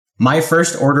My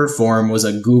first order form was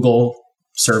a Google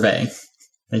survey.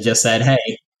 It just said,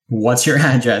 hey, what's your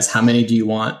address? How many do you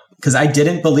want? Because I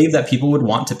didn't believe that people would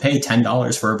want to pay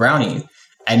 $10 for a brownie.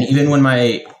 And even when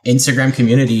my Instagram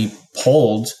community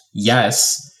polled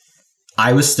yes,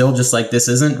 I was still just like, this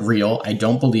isn't real. I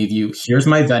don't believe you. Here's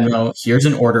my Venmo. Here's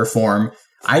an order form.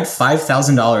 I had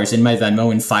 $5,000 in my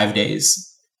Venmo in 5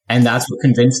 days. And that's what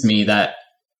convinced me that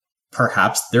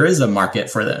perhaps there is a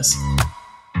market for this.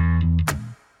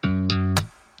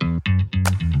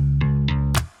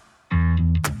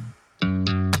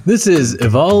 This is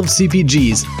Evolve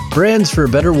CPG's Brands for a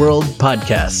Better World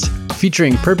podcast,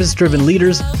 featuring purpose-driven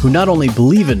leaders who not only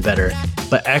believe in better,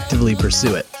 but actively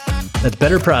pursue it. That's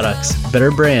better products,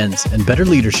 better brands, and better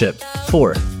leadership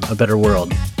for a better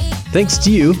world. Thanks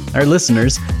to you, our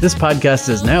listeners, this podcast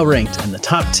is now ranked in the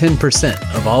top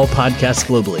 10% of all podcasts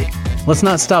globally. Let's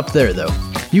not stop there, though.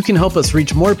 You can help us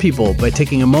reach more people by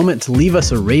taking a moment to leave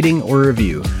us a rating or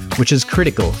review, which is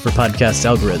critical for podcast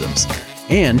algorithms,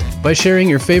 and by sharing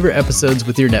your favorite episodes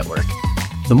with your network.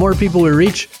 The more people we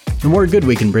reach, the more good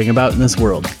we can bring about in this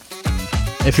world.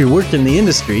 If you work in the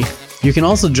industry, you can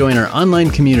also join our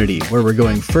online community where we're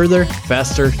going further,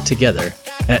 faster, together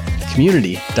at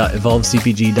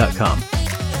community.evolvecpg.com.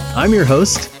 I'm your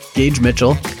host, Gage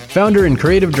Mitchell, founder and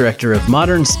creative director of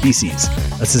Modern Species,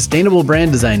 a sustainable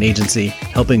brand design agency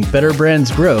helping better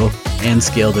brands grow and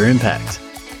scale their impact.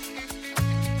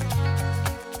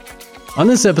 On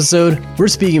this episode, we're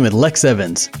speaking with Lex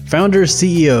Evans, founder,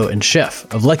 CEO, and chef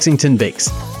of Lexington Bakes,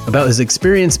 about his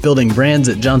experience building brands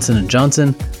at Johnson &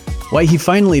 Johnson, why he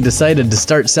finally decided to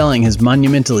start selling his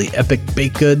monumentally epic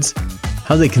baked goods,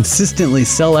 how they consistently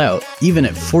sell out even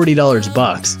at $40 a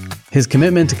box, his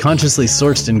commitment to consciously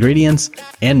sourced ingredients,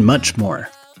 and much more.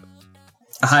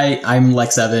 Hi, I'm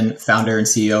Lex Evans, founder and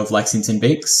CEO of Lexington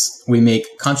Bakes. We make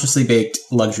consciously baked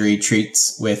luxury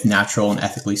treats with natural and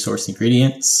ethically sourced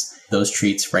ingredients. Those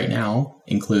treats right now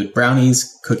include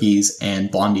brownies, cookies, and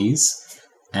blondies.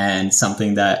 And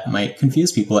something that might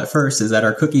confuse people at first is that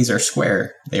our cookies are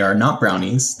square. They are not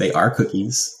brownies. They are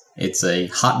cookies. It's a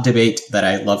hot debate that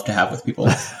I love to have with people.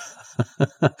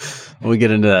 We'll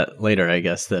get into that later, I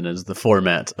guess, then, is the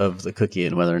format of the cookie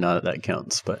and whether or not that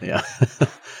counts. But yeah,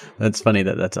 that's funny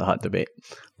that that's a hot debate.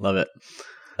 Love it.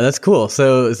 That's cool.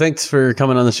 So thanks for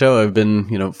coming on the show. I've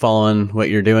been, following what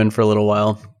you're doing for a little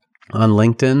while on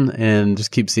LinkedIn and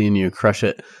just keep seeing you crush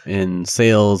it in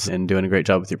sales and doing a great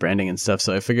job with your branding and stuff.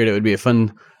 So I figured it would be a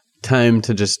fun time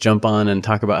to just jump on and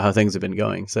talk about how things have been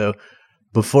going. So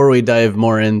before we dive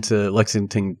more into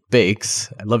Lexington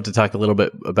Bakes, I'd love to talk a little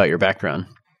bit about your background.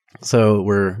 So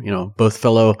we're, both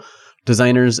fellow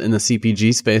designers in the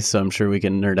CPG space, so I'm sure we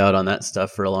can nerd out on that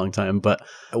stuff for a long time. But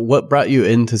what brought you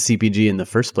into CPG in the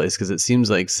first place? Because it seems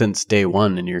like since day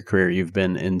one in your career, you've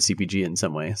been in CPG in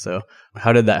some way. So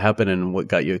how did that happen and what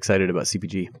got you excited about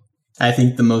CPG? I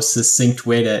think the most succinct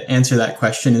way to answer that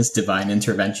question is divine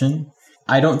intervention.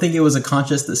 I don't think it was a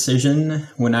conscious decision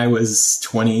when I was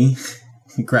 20,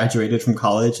 graduated from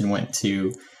college and went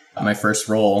to my first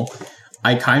role.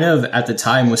 I kind of, at the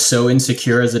time, was so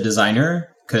insecure as a designer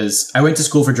because I went to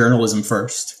school for journalism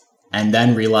first and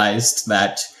then realized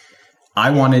that I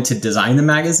wanted to design the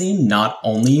magazine, not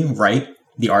only write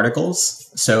the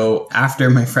articles. So after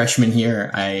my freshman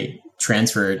year, I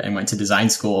transferred and went to design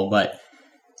school. But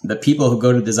the people who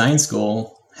go to design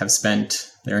school have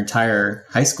spent their entire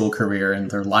high school career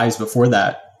and their lives before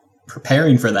that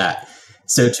preparing for that.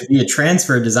 So to be a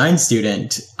transfer design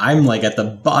student, I'm like at the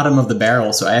bottom of the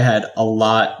barrel. So I had a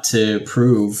lot to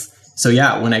prove. So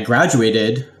yeah, when I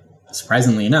graduated,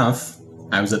 surprisingly enough,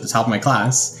 I was at the top of my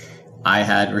class. I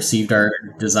had received our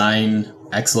Design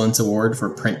Excellence Award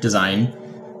for print design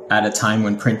at a time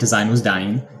when print design was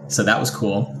dying. So that was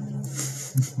cool.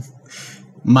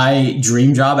 My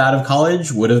dream job out of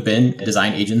college would have been a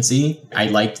design agency. I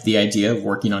liked the idea of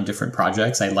working on different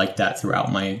projects. I liked that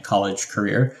throughout my college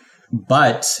career.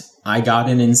 But I got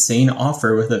an insane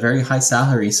offer with a very high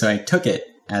salary, so I took it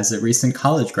as a recent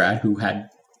college grad who had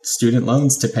student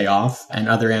loans to pay off and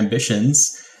other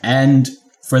ambitions. And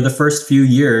for the first few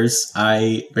years,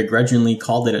 I begrudgingly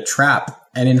called it a trap.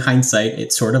 And in hindsight,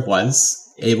 it sort of was.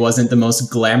 It wasn't the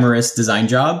most glamorous design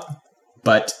job,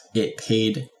 but it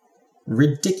paid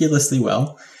ridiculously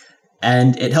well.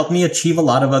 And it helped me achieve a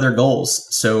lot of other goals.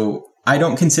 So I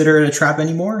don't consider it a trap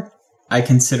anymore. I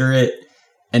consider it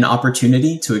an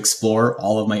opportunity to explore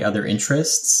all of my other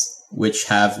interests, which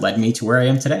have led me to where I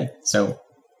am today. So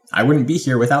I wouldn't be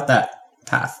here without that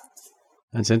path.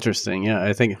 That's interesting. Yeah,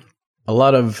 I think a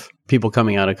lot of people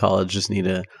coming out of college just need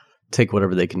to take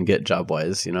whatever they can get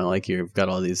job-wise. Like you've got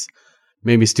all these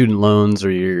maybe student loans,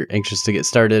 or you're anxious to get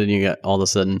started and you got all of a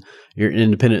sudden you're an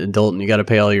independent adult and you got to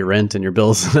pay all your rent and your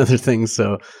bills and other things.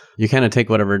 So you kind of take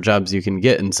whatever jobs you can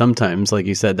get. And sometimes, like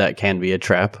you said, that can be a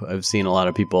trap. I've seen a lot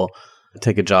of people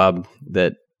take a job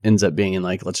that ends up being in,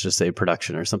 like, let's just say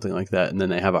production or something like that. And then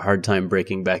they have a hard time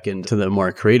breaking back into the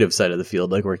more creative side of the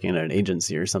field, like working at an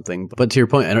agency or something. But to your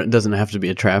point, it doesn't have to be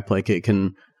a trap. Like, it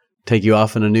can take you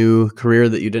off in a new career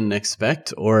that you didn't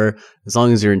expect, or as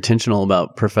long as you're intentional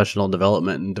about professional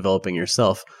development and developing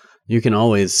yourself, you can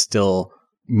always still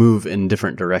move in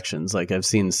different directions. Like, I've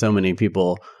seen so many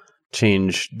people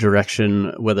change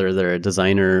direction, whether they're a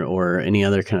designer or any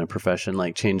other kind of profession,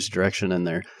 like change direction in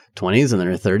their 20s and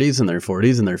their 30s and their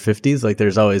 40s and their 50s. Like,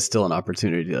 there's always still an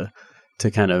opportunity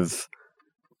to kind of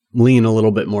lean a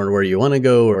little bit more to where you want to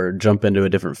go, or jump into a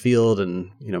different field.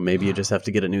 And, maybe you just have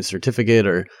to get a new certificate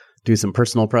or do some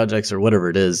personal projects or whatever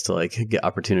it is to, like, get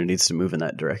opportunities to move in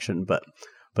that direction. But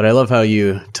I love how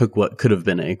you took what could have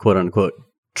been a quote unquote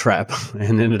trap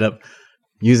and ended up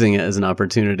using it as an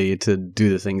opportunity to do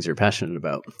the things you're passionate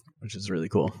about, which is really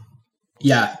cool.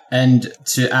 Yeah. And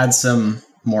to add some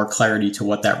more clarity to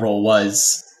what that role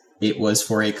was, it was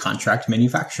for a contract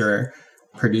manufacturer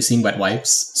producing wet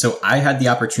wipes. So I had the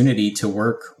opportunity to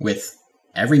work with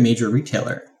every major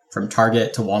retailer, from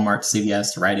Target to Walmart, to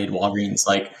CVS, to Rite Aid, Walgreens.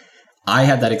 Like, I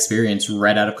had that experience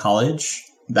right out of college.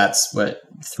 That's what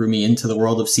threw me into the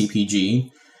world of CPG.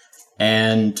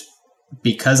 And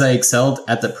because I excelled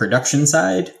at the production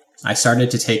side, I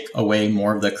started to take away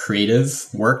more of the creative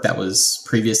work that was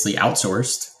previously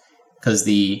outsourced, because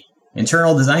the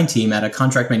internal design team at a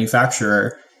contract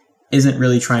manufacturer isn't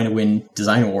really trying to win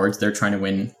design awards. They're trying to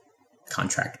win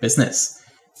contract business.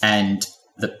 And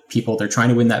the people they're trying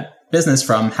to win that business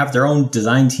from have their own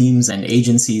design teams and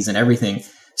agencies and everything.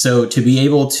 So to be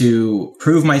able to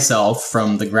prove myself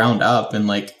from the ground up, and,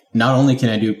 like, not only can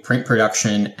I do print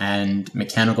production and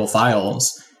mechanical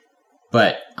files,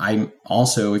 but I'm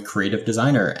also a creative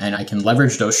designer, and I can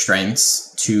leverage those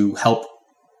strengths to help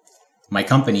my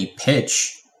company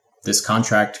pitch this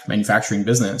contract manufacturing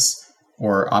business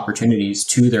or opportunities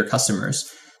to their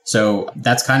customers. So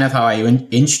that's kind of how I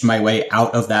inched my way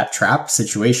out of that trap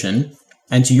situation.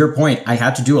 And to your point, I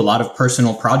had to do a lot of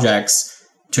personal projects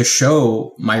to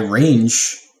show my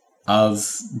range of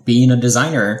being a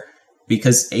designer,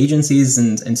 because agencies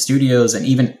and studios and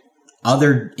even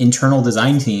other internal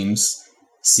design teams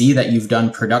see that you've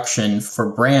done production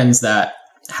for brands that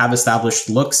have established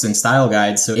looks and style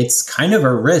guides. So it's kind of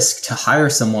a risk to hire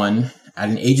someone at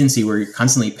an agency where you're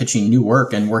constantly pitching new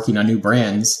work and working on new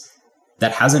brands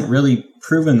that hasn't really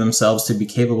proven themselves to be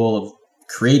capable of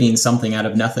creating something out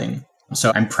of nothing.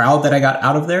 So I'm proud that I got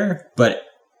out of there, but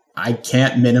I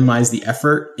can't minimize the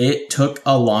effort. It took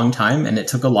a long time and it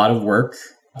took a lot of work,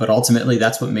 but ultimately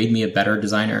that's what made me a better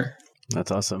designer.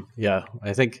 That's awesome. Yeah.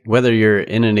 I think whether you're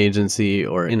in an agency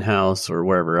or in-house or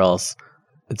wherever else,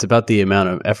 it's about the amount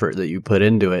of effort that you put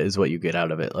into it is what you get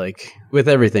out of it. Like, with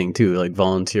everything too, like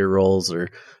volunteer roles or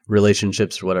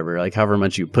relationships or whatever, like however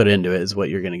much you put into it is what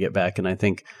you're going to get back. And I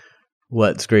think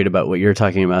what's great about what you're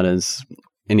talking about is,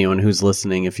 anyone who's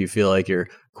listening, if you feel like you're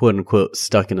quote unquote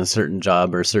stuck in a certain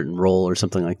job or a certain role or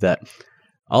something like that,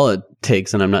 all it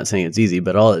takes, and I'm not saying it's easy,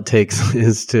 but all it takes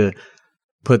is to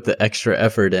put the extra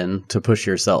effort in to push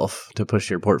yourself, to push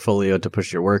your portfolio, to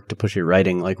push your work, to push your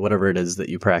writing, like whatever it is that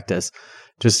you practice.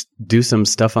 Just do some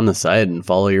stuff on the side and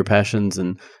follow your passions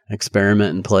and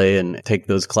experiment and play and take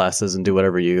those classes and do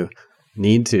whatever you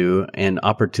need to, and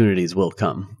opportunities will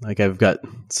come. Like, I've got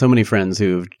so many friends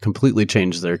who've completely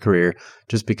changed their career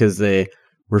just because they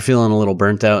were feeling a little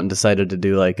burnt out and decided to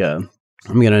do like I'm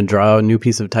going to draw a new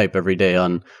piece of type every day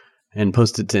and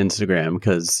post it to Instagram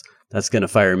because that's going to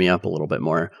fire me up a little bit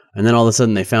more. And then all of a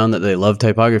sudden they found that they love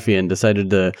typography and decided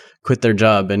to quit their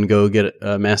job and go get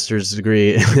a master's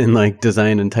degree in like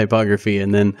design and typography.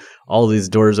 And then all these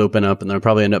doors open up and they'll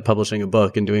probably end up publishing a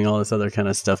book and doing all this other kind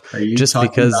of stuff just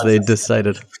because they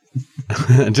decided,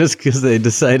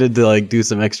 to like do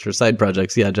some extra side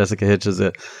projects. Yeah. Jessica Hitch is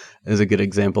a good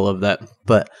example of that,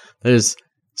 but there's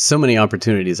so many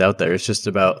opportunities out there. It's just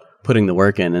about putting the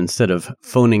work in instead of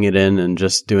phoning it in and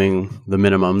just doing the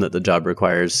minimum that the job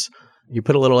requires. You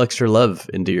put a little extra love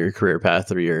into your career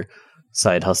path or your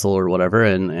side hustle or whatever,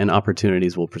 and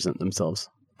opportunities will present themselves.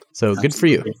 So Good for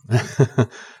you.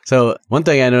 So one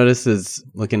thing I noticed is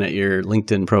looking at your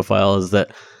LinkedIn profile is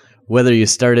that whether you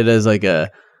started as like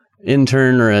a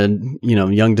intern or a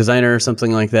young designer or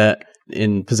something like that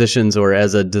in positions, or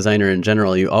as a designer in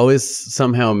general, you always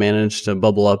somehow manage to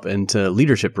bubble up into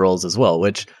leadership roles as well,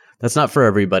 which that's not for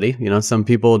everybody. Some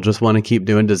people just want to keep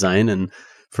doing design and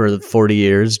for 40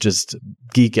 years, just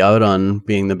geek out on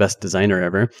being the best designer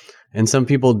ever. And some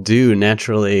people do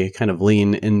naturally kind of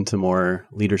lean into more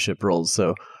leadership roles.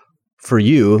 So for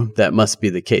you, that must be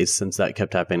the case, since that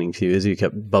kept happening to you as you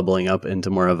kept bubbling up into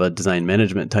more of a design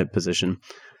management type position.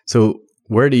 So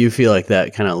where do you feel like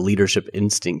that kind of leadership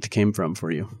instinct came from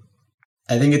for you?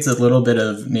 I think it's a little bit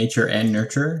of nature and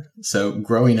nurture. So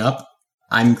growing up,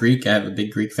 I'm Greek. I have a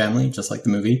big Greek family, just like the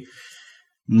movie.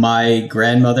 My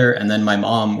grandmother and then my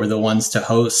mom were the ones to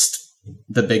host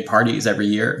the big parties every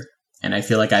year. And I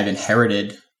feel like I've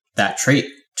inherited that trait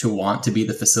to want to be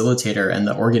the facilitator and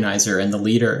the organizer and the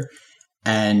leader,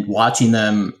 and watching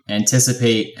them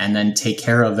anticipate and then take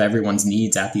care of everyone's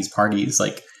needs at these parties.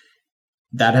 Like,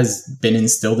 that has been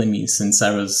instilled in me since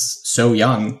I was so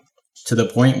young, to the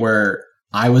point where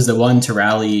I was the one to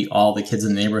rally all the kids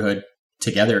in the neighborhood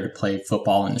together to play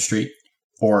football in the street,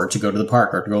 or to go to the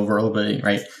park, or to go rollerblading,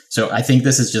 right? So I think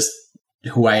this is just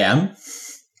who I am,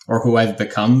 or who I've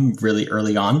become really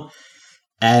early on.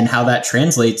 And how that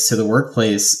translates to the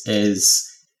workplace is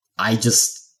I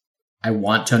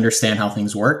want to understand how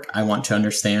things work. I want to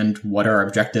understand what our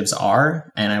objectives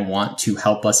are, and I want to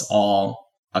help us all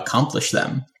accomplish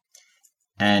them.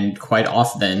 And quite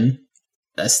often,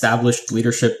 established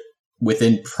leadership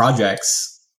within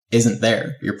projects isn't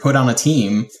there. You're put on a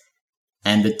team,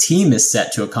 and the team is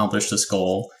set to accomplish this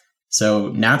goal. So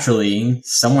naturally,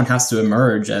 someone has to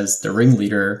emerge as the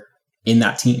ringleader in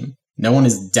that team. No one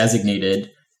is designated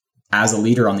as a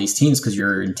leader on these teams, because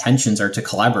your intentions are to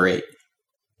collaborate.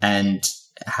 And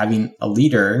having a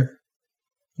leader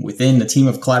within the team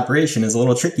of collaboration is a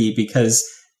little tricky, because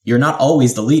you're not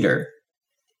always the leader.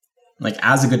 Like,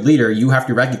 as a good leader, you have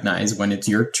to recognize when it's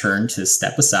your turn to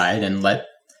step aside and let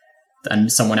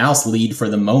someone else lead for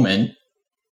the moment,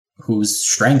 whose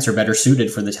strengths are better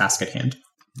suited for the task at hand.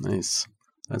 Nice.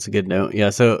 That's a good note.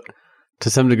 Yeah. So to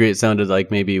some degree, it sounded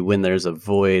like maybe when there's a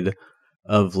void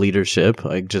of leadership,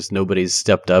 like just nobody's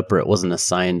stepped up or it wasn't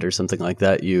assigned or something like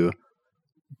that, you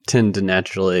tend to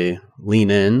naturally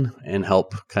lean in and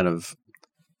help kind of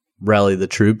rally the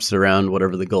troops around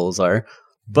whatever the goals are.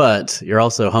 But you're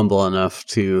also humble enough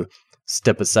to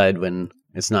step aside when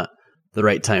it's not the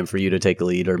right time for you to take a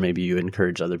lead, or maybe you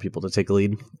encourage other people to take a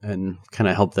lead and kind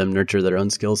of help them nurture their own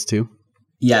skills too.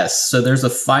 Yes. So there's a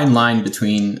fine line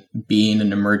between being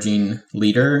an emerging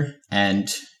leader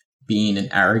and being an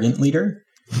arrogant leader.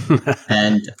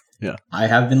 And yeah, I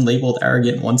have been labeled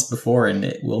arrogant once before, and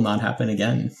it will not happen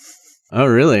again. Oh,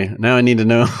 really? Now I need to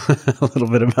know a little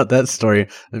bit about that story,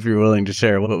 if you're willing to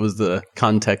share. What was the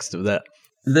context of that?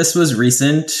 This was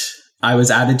recent. I was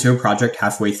added to a project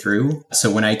halfway through. So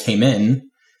when I came in,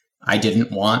 I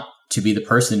didn't want to be the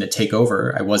person to take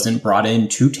over. I wasn't brought in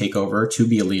to take over, to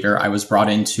be a leader. I was brought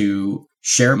in to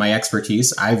share my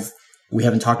expertise. We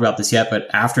haven't talked about this yet, but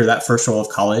after that first role of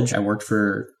college, I worked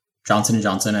for Johnson &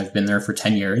 Johnson. I've been there for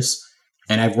 10 years.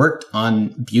 And I've worked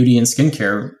on beauty and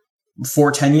skincare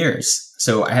for 10 years.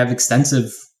 So I have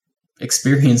extensive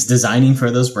experience designing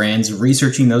for those brands,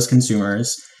 researching those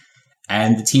consumers.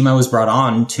 And the team I was brought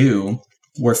on to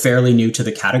were fairly new to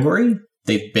the category.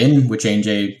 They've been with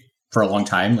J&J for a long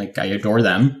time. Like, I adore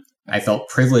them. I felt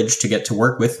privileged to get to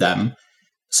work with them.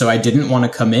 So I didn't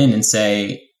want to come in and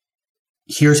say,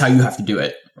 here's how you have to do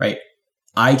it, right?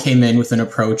 I came in with an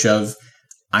approach of,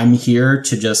 I'm here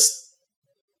to just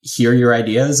hear your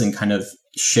ideas and kind of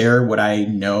share what I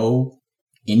know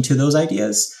into those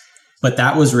ideas. But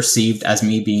that was received as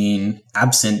me being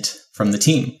absent from the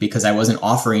team, because I wasn't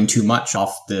offering too much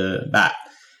off the bat.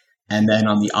 And then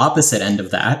on the opposite end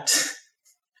of that,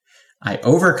 I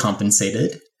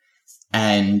overcompensated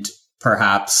and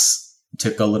perhaps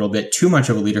took a little bit too much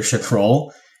of a leadership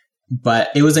role. But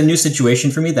it was a new situation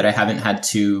for me that I haven't had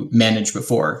to manage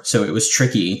before. So it was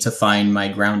tricky to find my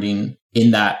grounding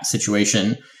in that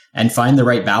situation and find the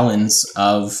right balance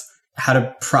of how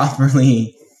to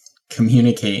properly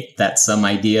communicate that some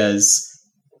ideas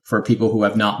for people who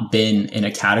have not been in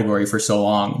a category for so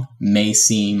long may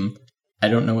seem, I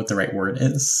don't know what the right word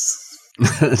is.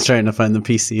 Trying to find the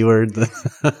PC word.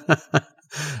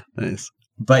 Nice.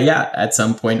 But yeah, at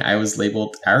some point I was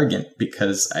labeled arrogant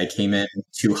because I came in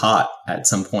too hot at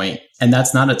some point. And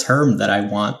that's not a term that I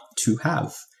want to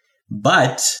have.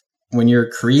 But when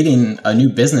you're creating a new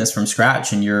business from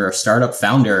scratch and you're a startup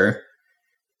founder,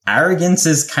 arrogance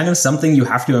is kind of something you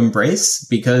have to embrace,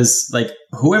 because, like,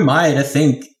 who am I to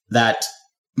think that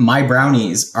my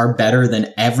brownies are better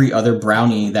than every other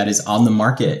brownie that is on the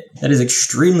market? That is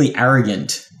extremely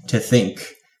arrogant to think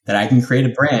that I can create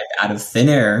a brand out of thin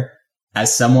air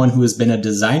as someone who has been a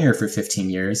designer for 15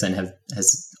 years and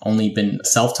has only been a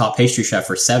self-taught pastry chef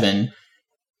for 7.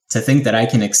 to think that I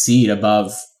can exceed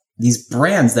above these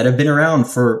brands that have been around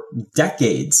for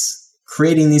decades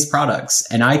creating these products.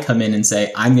 And I come in and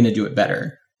say, I'm going to do it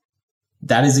better.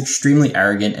 That is extremely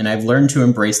arrogant. And I've learned to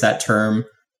embrace that term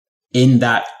in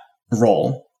that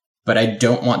role, but I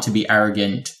don't want to be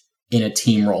arrogant in a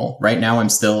team role. Right now, I'm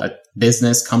still a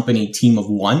business company team of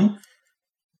one,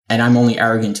 and I'm only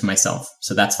arrogant to myself.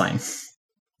 So that's fine.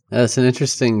 That's an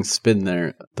interesting spin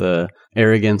there. The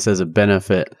arrogance as a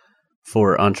benefit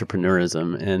for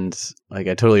entrepreneurism. And like,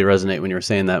 I totally resonate when you were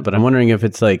saying that, but I'm wondering if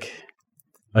it's like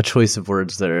a choice of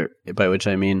words there, by which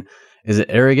I mean, is it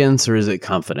arrogance or is it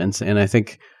confidence? And I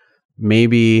think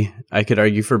maybe I could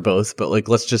argue for both, but like,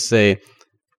 let's just say,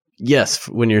 yes,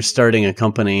 when you're starting a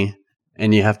company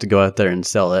and you have to go out there and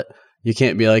sell it, you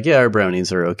can't be like, yeah, our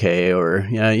brownies are okay. Or,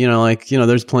 yeah,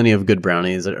 there's plenty of good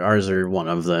brownies. Ours are one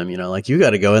of them, like you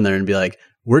got to go in there and be like,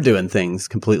 we're doing things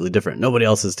completely different. Nobody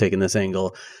else is taking this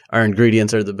angle. Our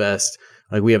ingredients are the best.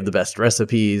 Like we have the best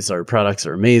recipes. Our products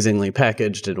are amazingly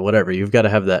packaged and whatever. You've got to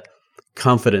have that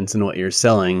confidence in what you're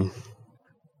selling,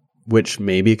 which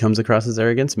maybe comes across as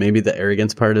arrogance. Maybe the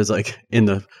arrogance part is like in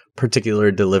the particular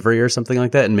delivery or something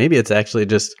like that. And maybe it's actually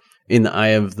just in the eye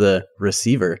of the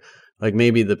receiver. Like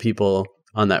maybe the people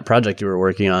on that project you were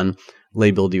working on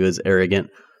labeled you as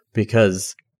arrogant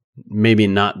because maybe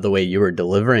not the way you were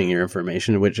delivering your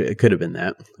information, which it could have been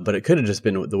that, but it could have just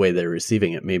been the way they're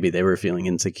receiving it. Maybe they were feeling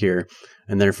insecure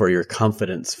and therefore your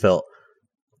confidence felt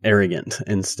arrogant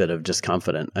instead of just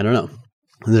confident. I don't know.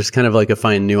 There's kind of like a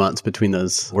fine nuance between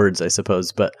those words, I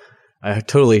suppose, but I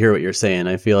totally hear what you're saying.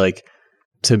 I feel like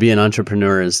to be an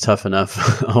entrepreneur is tough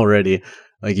enough already.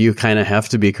 Like you kind of have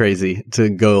to be crazy to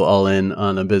go all in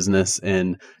on a business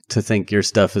and to think your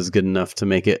stuff is good enough to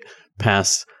make it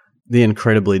past the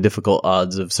incredibly difficult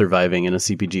odds of surviving in a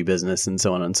CPG business and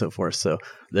so on and so forth. So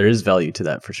there is value to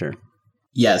that for sure.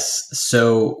 Yes.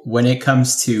 So when it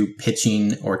comes to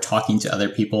pitching or talking to other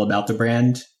people about the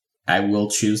brand, I will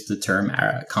choose the term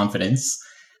confidence.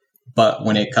 But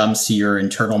when it comes to your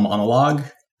internal monologue,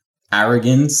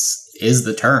 arrogance is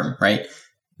the term, right?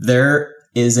 There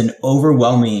is an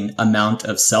overwhelming amount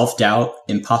of self-doubt,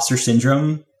 imposter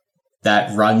syndrome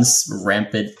that runs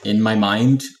rampant in my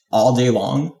mind all day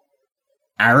long.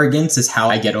 Arrogance is how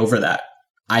I get over that.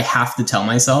 I have to tell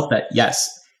myself that, yes,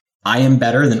 I am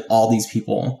better than all these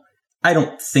people. I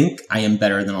don't think I am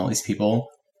better than all these people.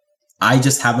 I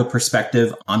just have a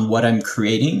perspective on what I'm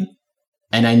creating.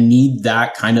 And I need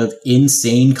that kind of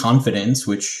insane confidence,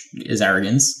 which is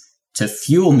arrogance, to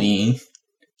fuel me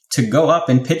to go up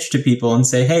and pitch to people and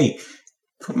say, hey,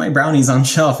 put my brownies on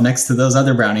shelf next to those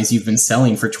other brownies you've been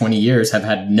selling for 20 years, have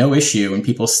had no issue, and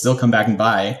people still come back and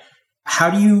buy. How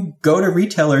do you go to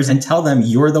retailers and tell them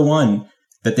you're the one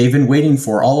that they've been waiting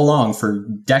for all along for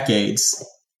decades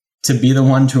to be the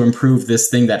one to improve this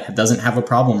thing that doesn't have a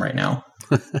problem right now?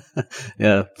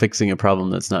 Yeah, fixing a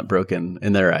problem that's not broken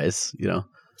in their eyes,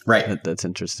 Right. That's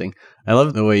interesting. I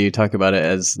love the way you talk about it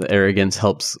as the arrogance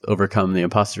helps overcome the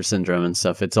imposter syndrome and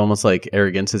stuff. It's almost like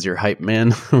arrogance is your hype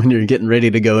man when you're getting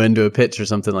ready to go into a pitch or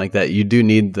something like that. You do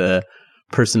need the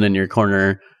person in your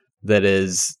corner that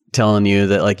is telling you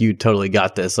that like you totally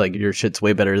got this, like your shit's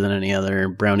way better than any other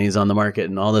brownies on the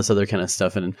market and all this other kind of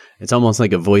stuff. And it's almost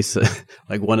like a voice,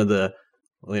 like one of the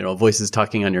voices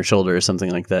talking on your shoulder or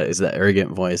something like that is that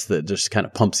arrogant voice that just kind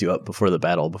of pumps you up before the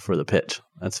battle, before the pitch.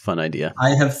 That's a fun idea.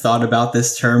 I have thought about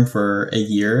this term for a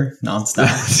year nonstop.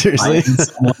 Seriously?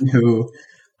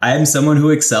 I am someone who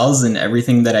excels in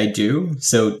everything that I do.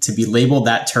 So to be labeled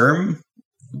that term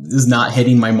is not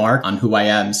hitting my mark on who I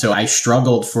am. So I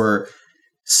struggled for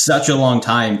such a long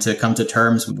time to come to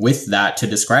terms with that to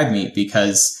describe me,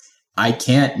 because I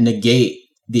can't negate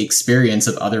the experience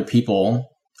of other people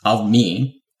of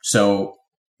me. So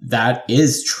that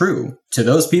is true. To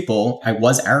those people, I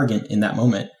was arrogant in that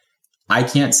moment. I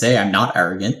can't say I'm not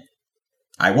arrogant.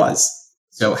 I was.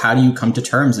 So how do you come to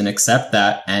terms and accept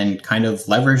that and kind of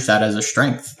leverage that as a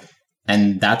strength?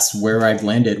 And that's where I've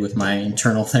landed with my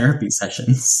internal therapy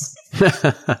sessions.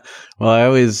 Well, I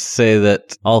always say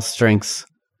that all strengths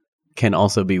can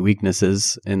also be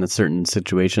weaknesses in certain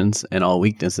situations, and all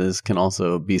weaknesses can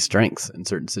also be strengths in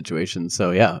certain situations.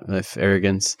 So yeah, if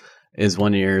arrogance is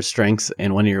one of your strengths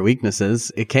and one of your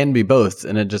weaknesses, it can be both,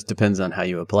 and it just depends on how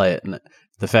you apply it. And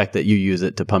the fact that you use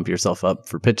it to pump yourself up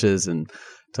for pitches and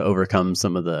to overcome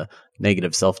some of the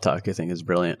negative self-talk, I think is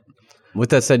brilliant. With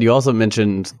that said, you also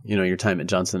mentioned, your time at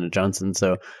Johnson & Johnson.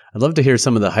 So I'd love to hear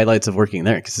some of the highlights of working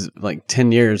there, because like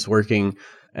 10 years working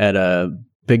at a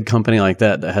big company like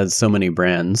that has so many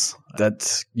brands,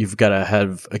 that you've got to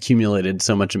have accumulated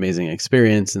so much amazing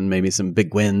experience and maybe some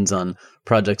big wins on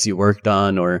projects you worked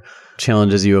on or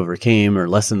challenges you overcame or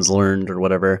lessons learned or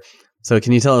whatever. So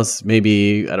can you tell us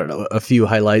maybe, I don't know, a few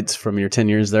highlights from your 10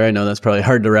 years there? I know that's probably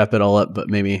hard to wrap it all up, but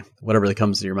maybe whatever that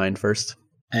comes to your mind first.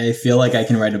 I feel like I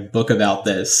can write a book about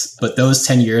this, but those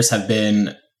 10 years have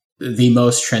been the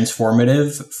most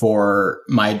transformative for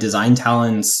my design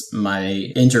talents,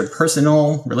 my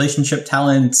interpersonal relationship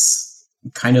talents.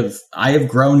 I have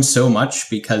grown so much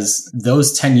because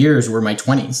those 10 years were my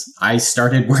 20s. I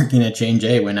started working at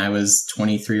J&J when I was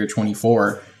 23 or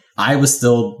 24. I was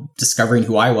still discovering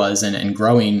who I was and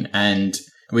growing, and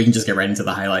we can just get right into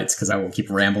the highlights because I will keep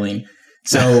rambling.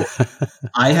 So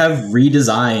I have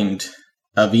redesigned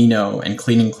Aveeno and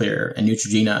Clean and Clear and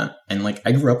Neutrogena, and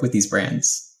I grew up with these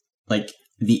brands.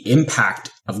 The impact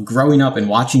of growing up and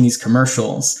watching these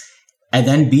commercials and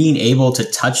then being able to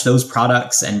touch those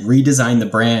products and redesign the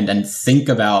brand and think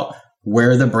about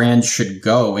where the brand should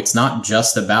go. It's not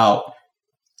just about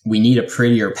we need a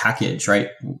prettier package, right?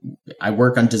 I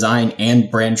work on design and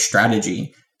brand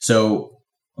strategy. So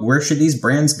where should these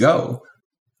brands go?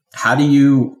 How do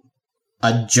you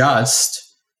adjust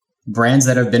brands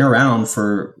that have been around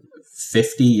for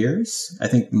 50 years, I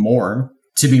think more,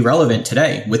 to be relevant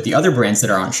today with the other brands that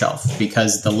are on shelf?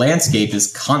 Because the landscape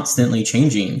is constantly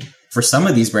changing. For some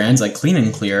of these brands like Clean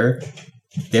and Clear,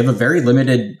 they have a very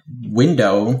limited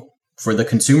window for the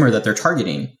consumer that they're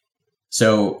targeting.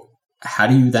 So how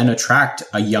do you then attract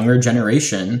a younger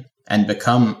generation and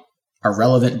become a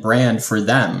relevant brand for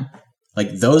them?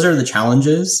 Those are the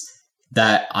challenges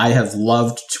that I have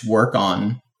loved to work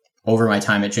on over my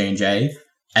time at J&J.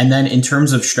 And then in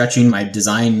terms of stretching my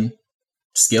design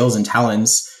skills and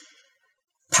talents,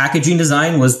 packaging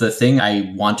design was the thing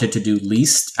I wanted to do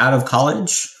least out of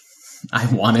college. I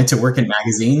wanted to work in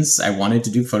magazines. I wanted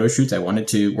to do photo shoots. I wanted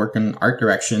to work in art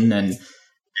direction and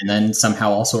then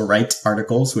somehow also write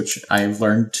articles, which I've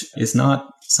learned is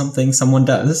not something someone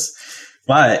does.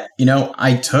 But,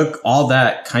 I took all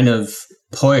that kind of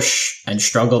push and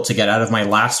struggle to get out of my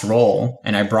last role,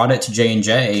 and I brought it to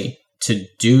J&J to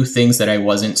do things that I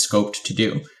wasn't scoped to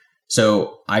do.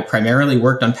 So I primarily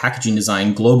worked on packaging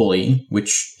design globally,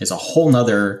 which is a whole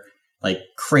nother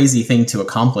crazy thing to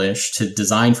accomplish, to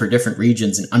design for different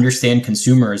regions and understand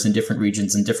consumers in different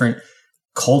regions and different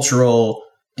cultural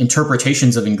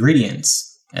interpretations of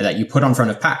ingredients that you put on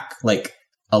front of pack.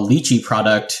 A lychee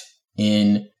product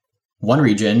in one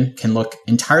region can look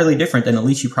entirely different than a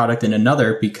lychee product in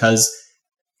another, because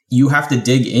you have to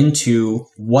dig into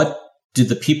what do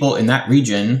the people in that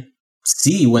region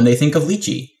see when they think of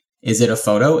lychee. Is it a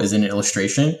photo? Is it an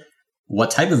illustration? What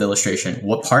type of illustration?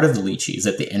 What part of the lychee? Is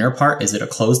it the inner part? Is it a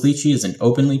closed lychee? Is it an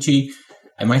open lychee?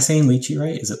 Am I saying lychee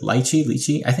right? Is it lychee?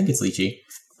 Lychee? I think it's lychee.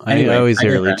 Anyway, I always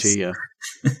hear lychee, yeah.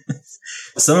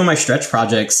 Some of my stretch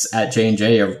projects at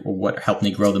J&J are what helped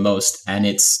me grow the most. And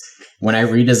it's when I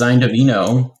redesigned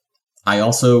Aveeno, I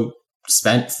also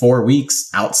spent 4 weeks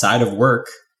outside of work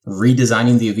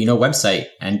redesigning the Aveeno website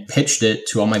and pitched it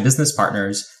to all my business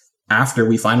partners after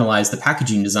we finalized the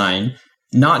packaging design.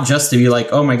 Not just to be like,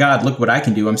 oh my God, look what I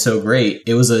can do. I'm so great.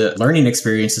 It was a learning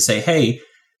experience to say, hey,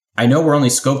 I know we're only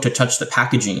scoped to touch the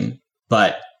packaging,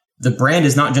 but the brand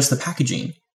is not just the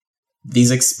packaging.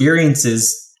 These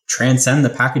experiences transcend the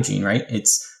packaging, right?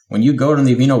 It's when you go to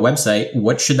the Aveeno website,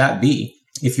 what should that be?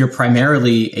 If you're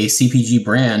primarily a CPG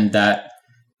brand that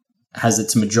has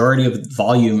its majority of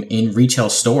volume in retail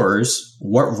stores,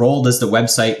 what role does the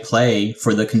website play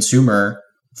for the consumer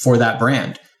for that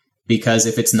brand? Because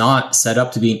if it's not set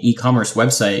up to be an e-commerce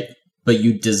website, but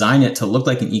you design it to look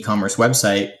like an e-commerce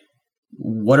website,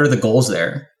 what are the goals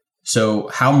there? So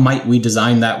how might we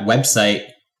design that website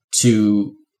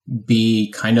to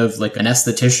be kind of like an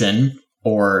esthetician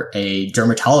or a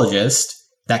dermatologist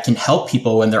that can help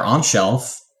people when they're on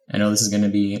shelf? I know this is going to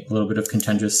be a little bit of a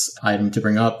contentious item to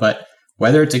bring up, but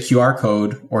whether it's a QR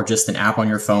code or just an app on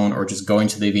your phone or just going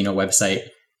to the Aveeno website,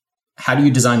 how do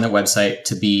you design that website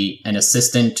to be an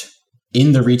assistant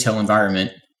in the retail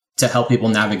environment to help people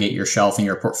navigate your shelf and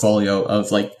your portfolio of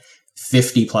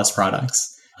 50 plus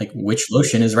products? Which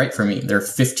lotion is right for me? There are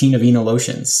 15 Aveeno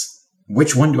lotions.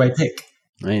 Which one do I pick?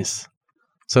 Nice.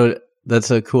 So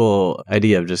that's a cool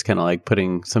idea of just kind of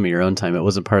putting some of your own time. It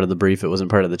wasn't part of the brief. It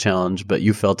wasn't part of the challenge, but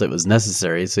you felt it was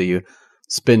necessary. So you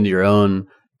spend your own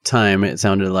time, it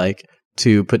sounded like,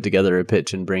 to put together a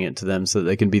pitch and bring it to them so that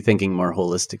they can be thinking more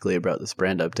holistically about this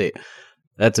brand update.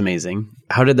 That's amazing.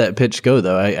 How did that pitch go,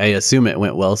 though? I assume it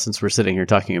went well since we're sitting here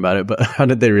talking about it, but how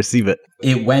did they receive it?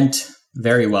 It went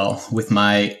very well with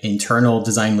my internal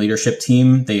design leadership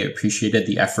team. They appreciated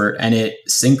the effort, and it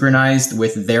synchronized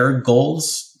with their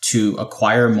goals to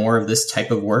acquire more of this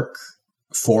type of work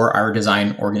for our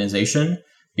design organization,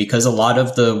 because a lot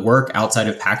of the work outside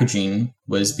of packaging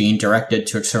was being directed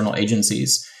to external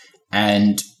agencies.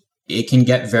 And it can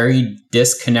get very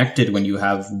disconnected when you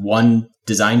have one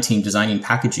design team designing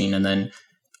packaging and then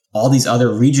all these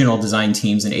other regional design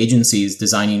teams and agencies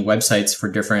designing websites for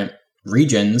different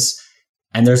regions.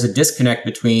 And there's a disconnect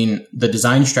between the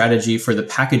design strategy for the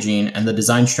packaging and the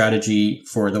design strategy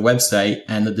for the website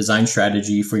and the design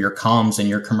strategy for your comms and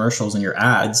your commercials and your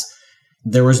ads.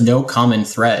 There was no common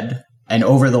thread. And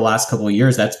over the last couple of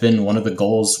years, that's been one of the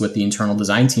goals with the internal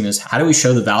design team is how do we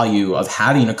show the value of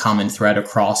having a common thread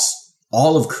across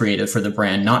all of creative for the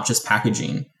brand, not just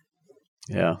packaging.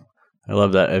 Yeah, I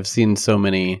love that. I've seen so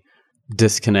many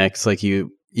disconnects, like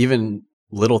even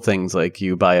little things like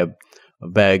you buy a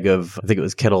bag of, I think it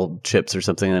was kettle chips or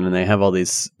something, and they have all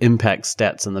these impact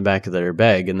stats in the back of their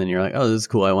bag. And then you're like, oh, this is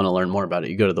cool. I want to learn more about it.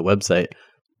 You go to the website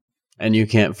and you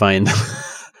can't find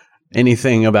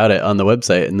anything about it on the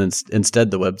website. And then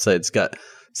instead the website's got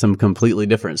some completely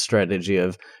different strategy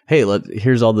of, hey,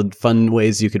 here's all the fun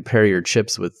ways you could pair your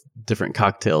chips with different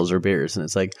cocktails or beers. And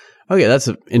it's like, okay, that's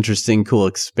an interesting, cool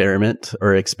experiment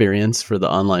or experience for the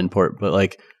online port. But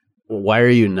like, why are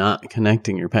you not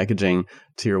connecting your packaging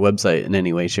to your website in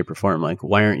any way, shape, or form? Like,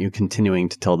 why aren't you continuing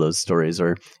to tell those stories?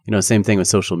 Or, same thing with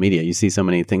social media. You see so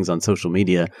many things on social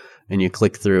media and you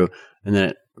click through and then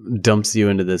it dumps you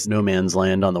into this no man's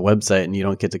land on the website and you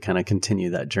don't get to kind of continue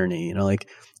that journey,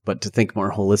 but to think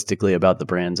more holistically about the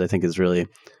brands, I think is really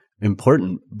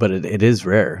important, but it is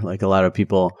rare. Like a lot of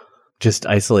people just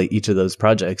isolate each of those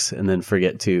projects and then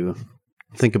forget to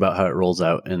think about how it rolls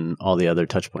out in all the other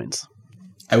touch points.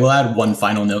 I will add one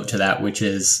final note to that, which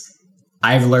is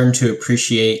I've learned to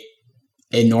appreciate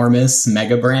enormous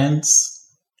mega brands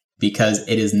because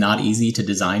it is not easy to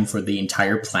design for the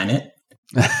entire planet.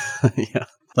 Yeah.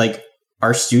 Like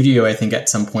our studio, I think at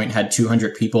some point had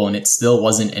 200 people and it still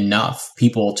wasn't enough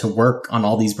people to work on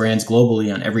all these brands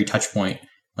globally on every touch point.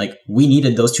 Like we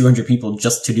needed those 200 people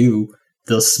just to do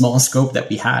the small scope that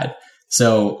we had.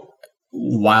 So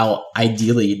while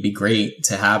ideally it'd be great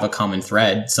to have a common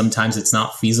thread, sometimes it's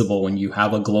not feasible when you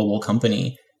have a global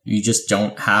company. You just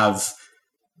don't have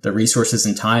the resources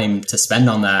and time to spend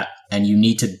on that. And you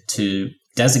need to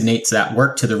designate that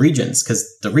work to the regions because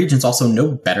the regions also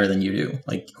know better than you do.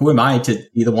 Like, who am I to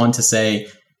be the one to say,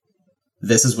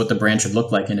 this is what the brand should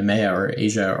look like in EMEA or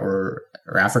Asia or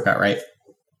Africa, right?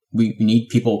 We need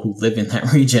people who live in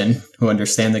that region, who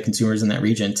understand the consumers in that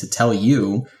region to tell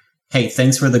you, hey,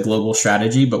 thanks for the global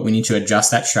strategy, but we need to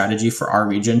adjust that strategy for our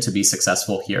region to be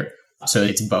successful here. So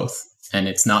it's both. And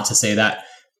it's not to say that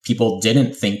people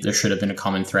didn't think there should have been a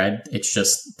common thread. It's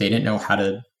just they didn't know how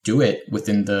to do it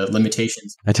within the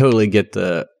limitations. I totally get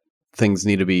the things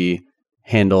need to be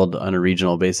handled on a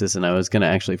regional basis. And I was going to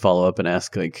actually follow up and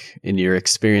ask, like, in your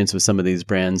experience with some of these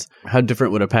brands, how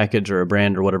different would a package or a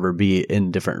brand or whatever be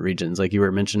in different regions? Like you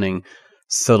were mentioning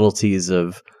subtleties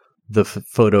of the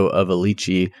photo of a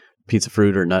lychee piece of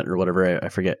fruit or nut or whatever. I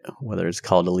forget whether it's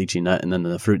called a lychee nut and then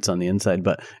the fruit's on the inside.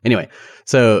 But anyway,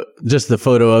 so just the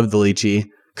photo of the lychee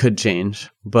could change,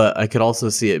 but I could also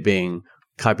see it being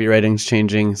copywriting's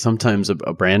changing. Sometimes a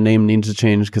brand name needs to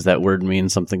change because that word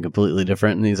means something completely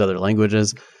different in these other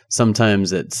languages.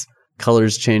 Sometimes it's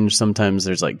colors change. Sometimes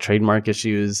there's like trademark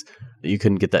issues. You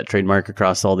couldn't get that trademark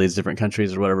across all these different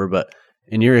countries or whatever. But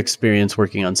in your experience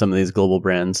working on some of these global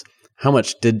brands, how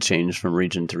much did change from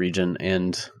region to region?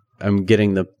 And I'm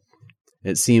getting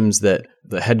it seems that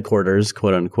the headquarters,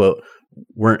 quote unquote,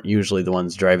 weren't usually the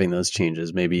ones driving those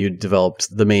changes. Maybe you developed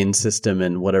the main system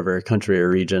in whatever country or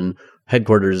region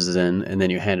headquarters is in, and then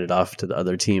you hand it off to the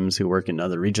other teams who work in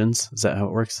other regions. Is that how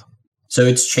it works? So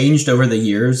it's changed over the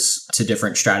years to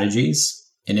different strategies.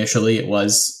 Initially, it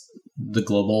was the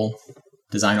global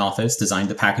design office designed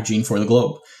the packaging for the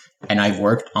globe. And I've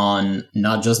worked on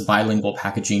not just bilingual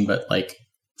packaging, but like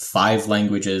 5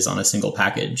 languages on a single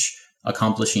package.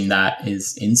 Accomplishing that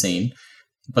is insane.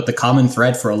 But the common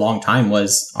thread for a long time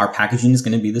was our packaging is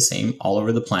going to be the same all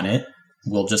over the planet.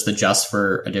 We'll just adjust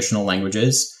for additional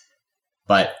languages.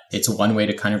 But it's one way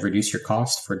to kind of reduce your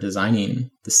cost for designing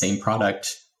the same product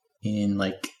in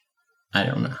like, I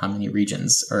don't know how many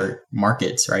regions or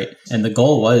markets, right? And the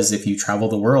goal was if you travel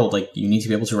the world, like you need to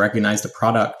be able to recognize the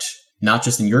product, not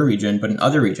just in your region, but in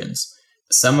other regions.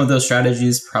 Some of those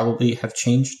strategies probably have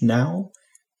changed now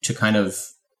to kind of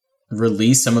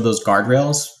release some of those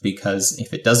guardrails, because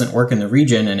if it doesn't work in the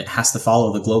region and it has to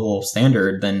follow the global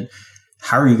standard, then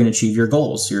how are you going to achieve your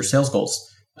goals, your sales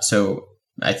goals? So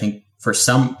I think For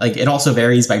some, like it also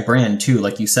varies by brand too.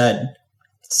 Like you said,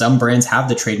 some brands have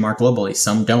the trademark globally,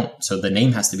 some don't. So the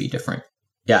name has to be different.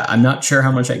 Yeah, I'm not sure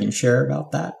how much I can share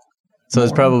about that. So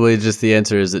it's probably just the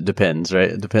answer is it depends,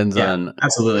 right? It depends on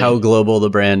absolutely how global the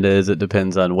brand is. It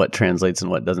depends on what translates and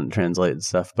what doesn't translate and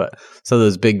stuff. But so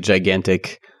those big,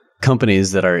 gigantic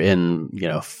companies that are in,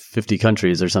 50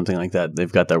 countries or something like that,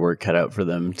 they've got their work cut out for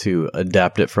them to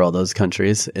adapt it for all those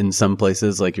countries. In some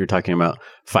places, like you're talking about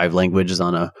 5 languages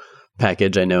on a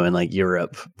package, I know in like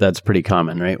Europe, that's pretty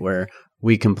common, right? Where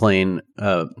we complain,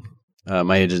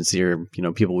 my agency or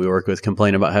people we work with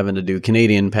complain about having to do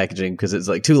Canadian packaging because it's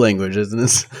like 2 languages and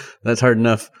that's hard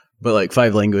enough, but like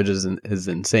 5 languages is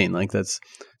insane. Like that's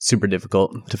super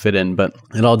difficult to fit in, but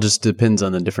it all just depends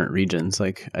on the different regions.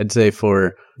 Like I'd say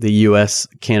for the US,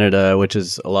 Canada, which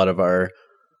is a lot of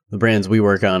the brands we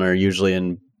work on are usually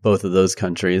in both of those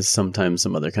countries, sometimes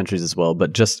some other countries as well,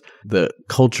 but just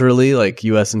culturally, like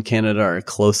US and Canada are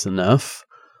close enough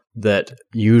that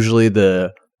usually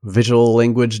the visual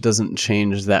language doesn't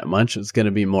change that much. It's going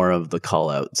to be more of the call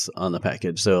outs on the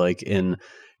package. So like in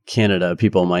Canada,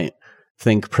 people might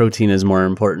think protein is more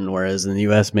important, whereas in the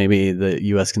US, maybe the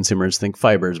US consumers think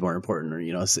fiber is more important,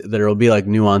 or, there will be like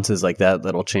nuances like that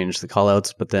that'll change the call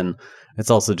outs. But then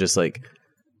it's also just like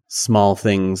small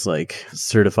things like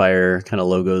certifier kind of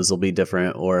logos will be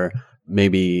different, or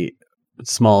maybe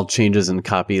small changes in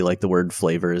copy, like the word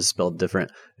flavor is spelled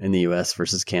different in the US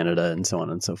versus Canada and so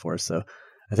on and so forth. So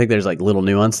I think there's like little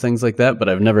nuance things like that, but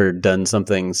I've never done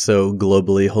something so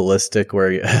globally holistic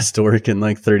where it has to work in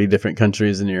like 30 different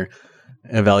countries and you're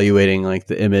evaluating like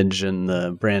the image and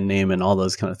the brand name and all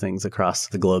those kind of things across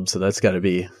the globe. So that's got to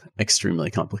be extremely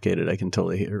complicated. I can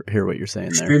totally hear what you're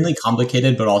saying there. Extremely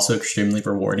complicated, but also extremely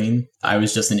rewarding. I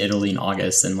was just in Italy in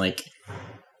August and like,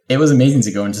 it was amazing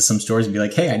to go into some stores and be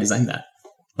like, hey, I designed that.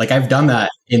 Like I've done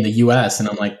that in the US and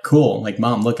I'm like, cool. Like,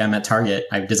 Mom, look, I'm at Target.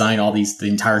 I've designed the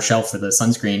entire shelf for the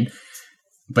sunscreen.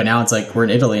 But now it's like, we're in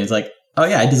Italy. And it's like, oh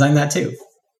yeah, I designed that too.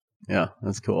 Yeah,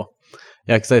 that's cool.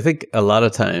 Yeah, because I think a lot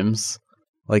of times,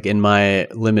 like in my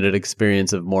limited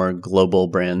experience of more global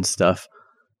brand stuff,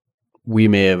 we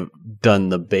may have done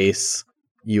the base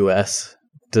US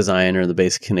design or the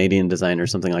base Canadian design or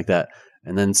something like that.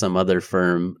 And then some other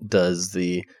firm does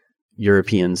the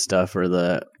European stuff or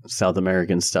the South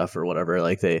American stuff or whatever.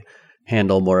 Like they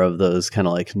handle more of those kind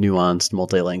of like nuanced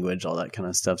multi-language, all that kind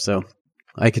of stuff. So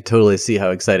I could totally see how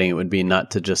exciting it would be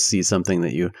not to just see something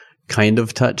that you kind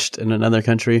of touched in another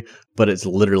country, but it's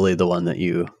literally the one that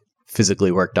you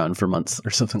physically worked on for months or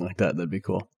something like that. That'd be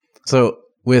cool. So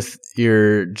with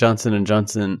your Johnson &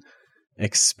 Johnson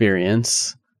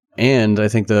experience, and I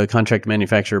think the contract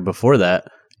manufacturer before that,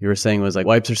 you were saying was like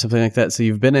wipes or something like that. So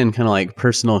you've been in kind of like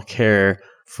personal care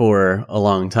for a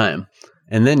long time.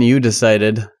 And then you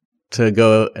decided to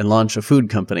go and launch a food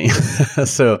company.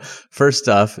 So first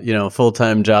off,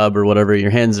 full-time job or whatever,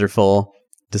 your hands are full,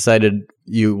 decided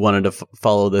you wanted to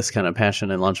follow this kind of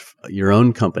passion and launch your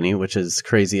own company, which is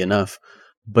crazy enough.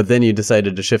 But then you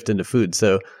decided to shift into food.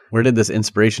 So where did this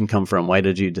inspiration come from? Why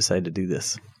did you decide to do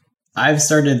this? I've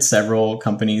started several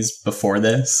companies before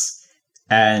this,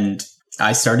 and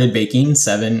I started baking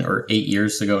 7 or 8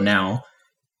 years ago now.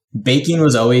 Baking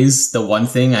was always the one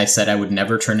thing I said I would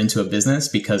never turn into a business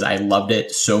because I loved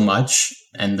it so much.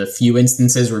 And the few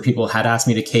instances where people had asked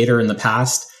me to cater in the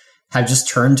past have just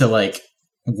turned to like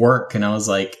work. And I was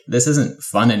like, this isn't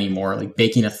fun anymore. Like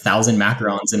baking 1,000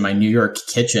 macarons in my New York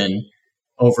kitchen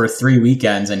over 3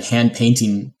 weekends and hand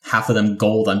painting half of them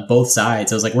gold on both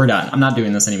sides. I was like, we're done. I'm not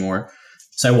doing this anymore.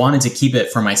 So I wanted to keep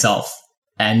it for myself.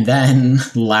 And then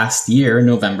last year,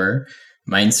 November,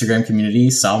 my Instagram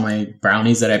community saw my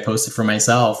brownies that I posted for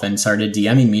myself and started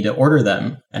DMing me to order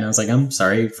them. And I was like, I'm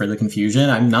sorry for the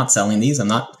confusion. I'm not selling these. I'm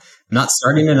not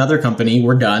starting another company.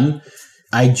 We're done.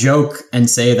 I joke and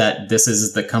say that this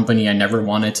is the company I never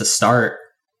wanted to start.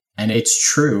 And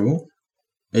it's true.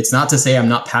 It's not to say I'm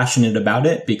not passionate about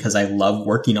it because I love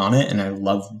working on it and I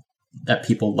love that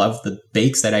people love the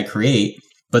bakes that I create.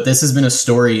 But this has been a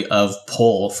story of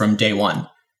pull from day one.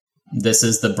 This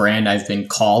is the brand I've been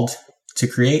called to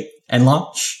create and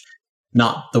launch,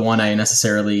 not the one I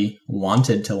necessarily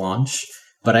wanted to launch,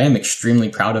 but I am extremely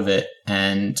proud of it.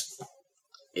 And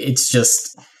it's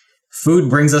just, food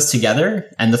brings us together.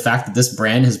 And the fact that this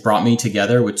brand has brought me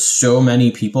together with so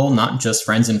many people, not just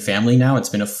friends and family now. It's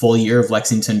been a full year of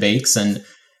Lexington Bakes, and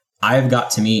I've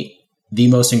got to meet the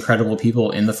most incredible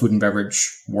people in the food and beverage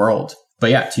world. But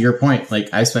yeah, to your point,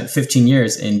 like I spent 15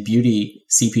 years in beauty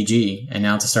CPG and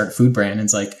now to start a food brand,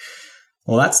 it's like,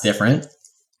 well, that's different.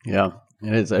 Yeah,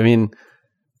 it is. I mean,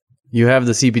 you have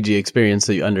the CPG experience,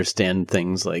 so you understand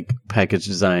things like package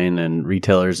design and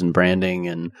retailers and branding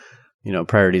and,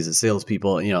 priorities of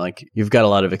salespeople. Like you've got a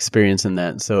lot of experience in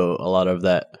that. So a lot of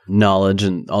that knowledge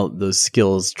and all those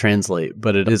skills translate.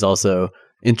 But it is also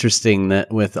interesting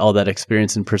that with all that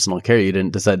experience in personal care, you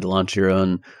didn't decide to launch your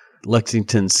own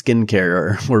Lexington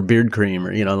skincare or beard cream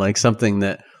or, like something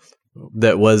that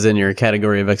was in your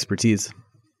category of expertise.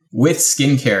 With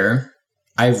skincare,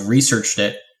 I've researched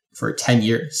it for 10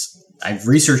 years. I've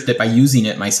researched it by using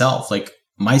it myself. Like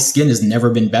my skin has never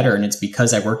been better, and it's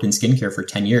because I've worked in skincare for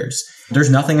 10 years.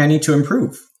 There's nothing I need to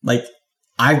improve. Like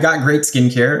I've got great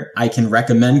skincare. I can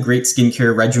recommend great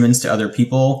skincare regimens to other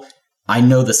people. I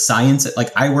know the science.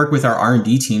 Like I work with our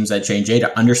R&D teams at J&J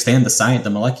to understand the science, the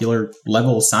molecular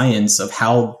level science of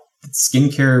how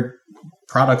skincare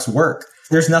products work.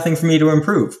 There's nothing for me to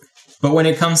improve. But when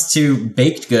it comes to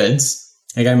baked goods,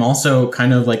 like I'm also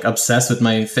kind of like obsessed with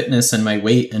my fitness and my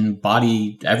weight and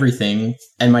body, everything.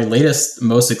 And my latest,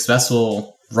 most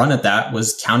successful run at that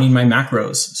was counting my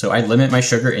macros. So I limit my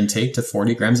sugar intake to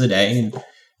 40 grams a day, and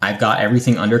I've got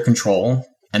everything under control.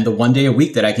 And the one day a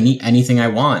week that I can eat anything I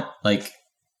want, like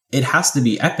it has to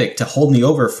be epic to hold me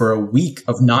over for a week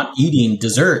of not eating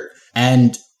dessert.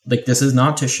 And like, this is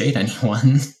not to shade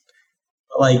anyone.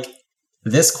 But like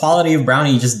this quality of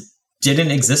brownie just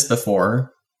didn't exist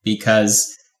before,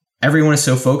 because everyone is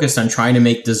so focused on trying to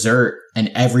make dessert an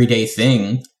everyday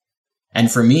thing.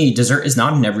 And for me, dessert is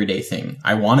not an everyday thing.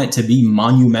 I want it to be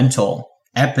monumental,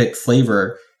 epic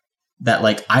flavor that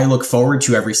like I look forward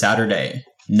to every Saturday,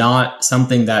 not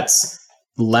something that's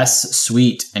less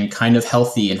sweet and kind of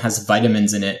healthy and has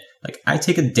vitamins in it. Like I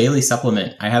take a daily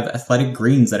supplement. I have athletic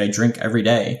greens that I drink every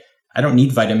day. I don't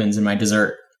need vitamins in my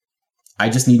dessert. I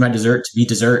just need my dessert to be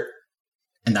dessert.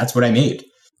 And that's what I made.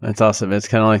 That's awesome. It's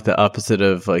kind of like the opposite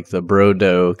of like the bro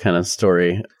dough kind of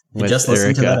story. I just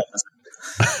listened to that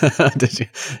episode. Did you?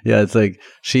 Yeah, it's like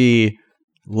she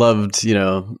loved,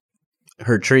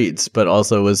 her treats, but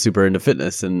also was super into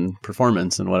fitness and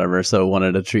performance and whatever. So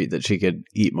wanted a treat that she could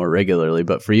eat more regularly.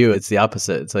 But for you, it's the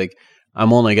opposite. It's like,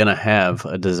 I'm only going to have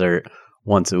a dessert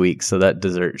once a week. So that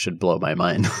dessert should blow my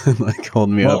mind, like hold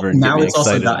me over and now get me it's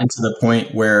excited. Also gotten to the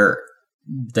point where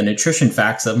the nutrition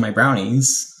facts of my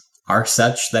brownies are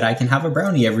such that I can have a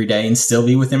brownie every day and still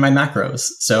be within my macros.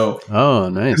 So oh,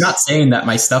 nice. I'm not saying that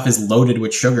my stuff is loaded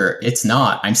with sugar. It's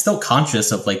not. I'm still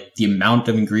conscious of like the amount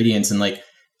of ingredients, and like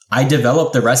I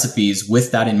develop the recipes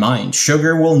with that in mind.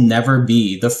 Sugar will never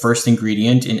be the first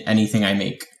ingredient in anything I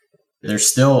make. There's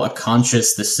still a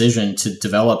conscious decision to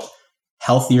develop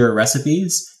healthier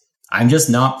recipes. I'm just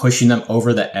not pushing them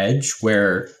over the edge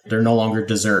where they're no longer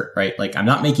dessert, right? Like I'm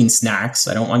not making snacks.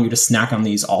 I don't want you to snack on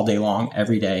these all day long,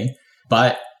 every day.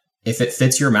 But if it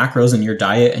fits your macros and your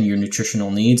diet and your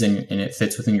nutritional needs, and it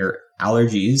fits within your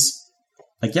allergies,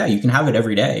 like, yeah, you can have it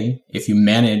every day if you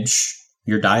manage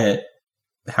your diet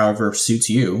however suits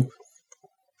you.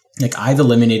 Like I've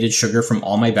eliminated sugar from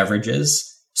all my beverages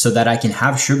so that I can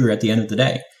have sugar at the end of the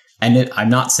day. And I'm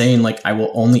not saying like I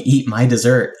will only eat my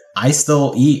dessert. I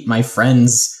still eat my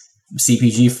friends'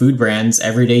 CPG food brands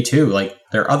every day too. Like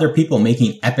there are other people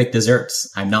making epic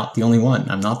desserts. I'm not the only one.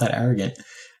 I'm not that arrogant.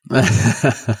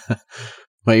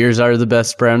 But yours are the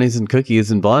best brownies and cookies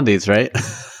and blondies, right?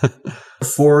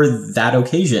 For that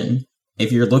occasion,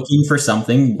 if you're looking for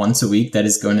something once a week that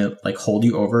is going to like hold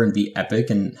you over and be epic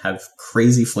and have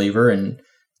crazy flavor and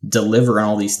deliver on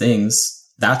all these things,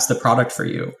 that's the product for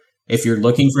you. If you're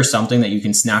looking for something that you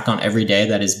can snack on every day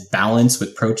that is balanced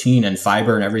with protein and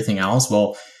fiber and everything else,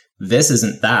 well, this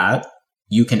isn't that.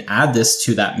 You can add this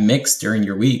to that mix during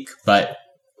your week. But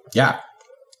yeah,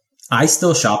 I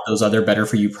still shop those other better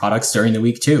for you products during the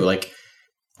week too. Like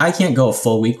I can't go a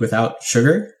full week without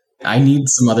sugar. I need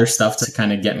some other stuff to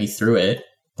kind of get me through it.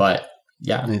 But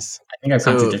yeah, nice. I think I've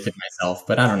contradicted myself,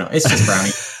 but I don't know. It's just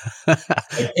brownie.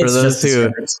 For those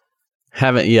who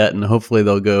haven't yet, and hopefully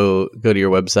they'll go to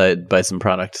your website, buy some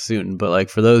product soon. But like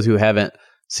for those who haven't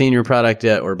seen your product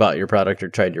yet or bought your product or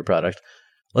tried your product,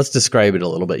 let's describe it a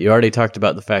little bit. You already talked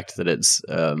about the fact that it's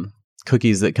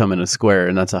cookies that come in a square,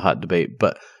 and that's a hot debate.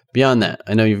 But beyond that,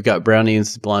 I know you've got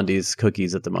brownies, blondies,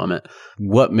 cookies at the moment.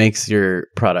 What makes your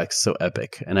products so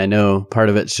epic? And I know part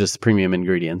of it's just premium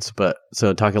ingredients, but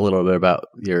so talk a little bit about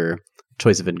your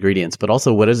choice of ingredients, but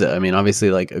also what is it? I mean,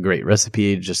 obviously like a great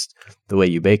recipe, just the way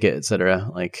you bake it, etc.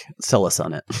 Like sell us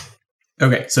on it.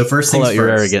 Okay. So first Pull things out your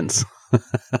first. Arrogance.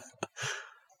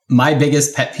 My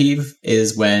biggest pet peeve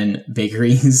is when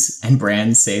bakeries and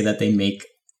brands say that they make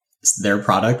their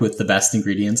product with the best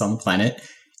ingredients on the planet,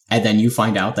 and then you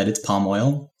find out that it's palm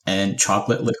oil and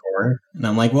chocolate liqueur. And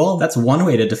I'm like, well, that's one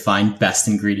way to define best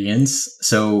ingredients.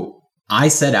 So I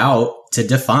set out to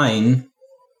define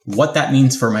what that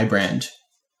means for my brand.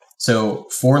 So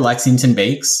for Lexington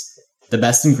Bakes, the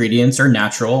best ingredients are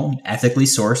natural, ethically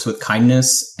sourced with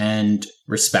kindness and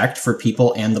respect for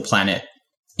people and the planet.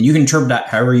 And you can interpret that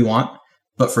however you want.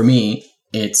 But for me,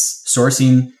 it's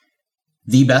sourcing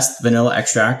the best vanilla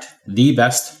extract, the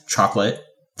best chocolate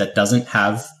that doesn't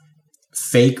have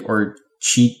fake or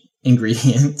cheap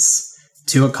ingredients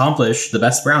to accomplish the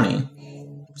best brownie.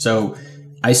 So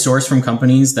I source from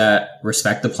companies that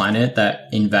respect the planet, that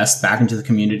invest back into the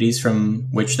communities from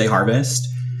which they harvest,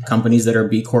 companies that are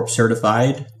B Corp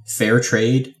certified, fair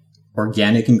trade,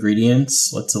 organic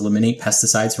ingredients. Let's eliminate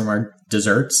pesticides from our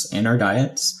desserts and our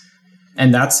diets.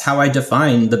 And that's how I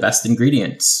define the best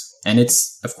ingredients. And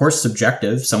it's, of course,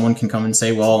 subjective. Someone can come and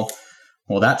say, well,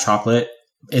 that chocolate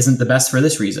isn't the best for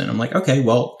this reason. I'm like, okay,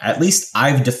 well, at least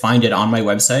I've defined it on my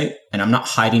website, and I'm not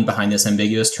hiding behind this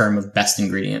ambiguous term of best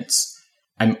ingredients.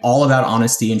 I'm all about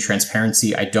honesty and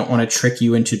transparency. I don't want to trick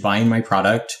you into buying my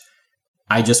product.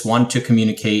 I just want to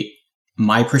communicate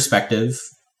my perspective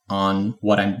on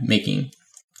what I'm making.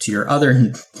 To your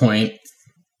other point,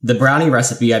 the brownie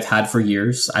recipe I've had for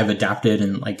years. I've adapted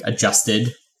and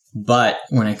adjusted. But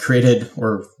when I created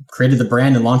the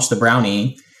brand and launched the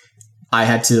brownie, I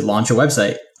had to launch a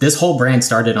website. This whole brand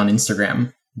started on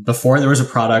Instagram. Before there was a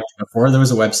product, before there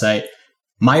was a website,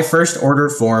 my first order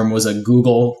form was a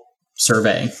Google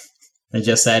survey. It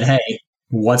just said, hey,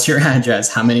 what's your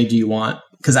address? How many do you want?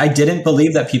 Because I didn't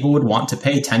believe that people would want to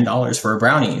pay $10 for a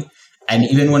brownie. And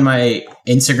even when my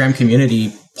Instagram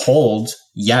community polled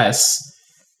yes,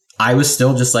 I was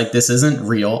still just like, this isn't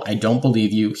real. I don't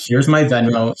believe you. Here's my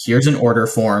Venmo. Here's an order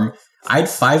form. I had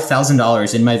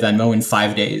 $5,000 in my Venmo in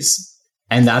 5 days.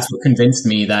 And that's what convinced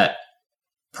me that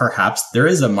perhaps there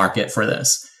is a market for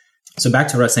this. So back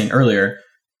to what I was saying earlier,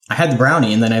 I had the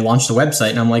brownie and then I launched a website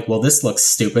and I'm like, well, this looks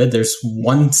stupid. There's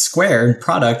one square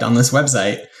product on this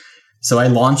website. So I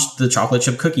launched the chocolate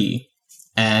chip cookie,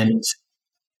 and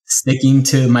sticking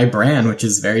to my brand, which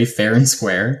is very fair and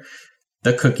square,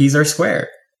 the cookies are square.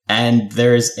 And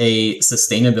there's a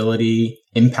sustainability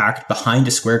impact behind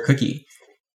a square cookie.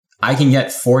 I can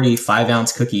get 40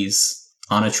 5-ounce cookies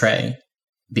on a tray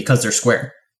because they're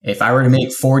square. If I were to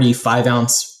make 40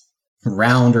 5-ounce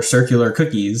round or circular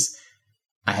cookies,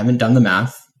 I haven't done the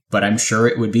math, but I'm sure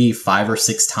it would be 5 or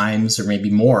 6 times or maybe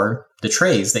more the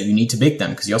trays that you need to bake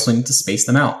them, because you also need to space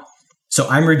them out. So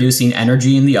I'm reducing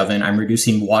energy in the oven. I'm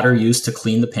reducing water used to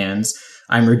clean the pans.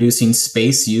 I'm reducing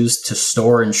space used to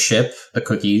store and ship the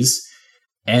cookies.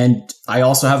 And I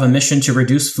also have a mission to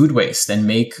reduce food waste and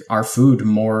make our food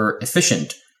more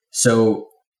efficient. So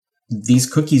these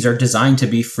cookies are designed to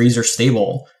be freezer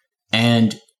stable.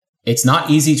 And it's not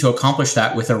easy to accomplish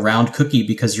that with a round cookie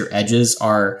because your edges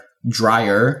are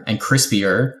drier and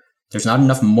crispier. There's not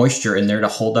enough moisture in there to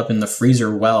hold up in the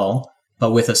freezer well.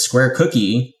 But with a square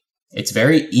cookie, it's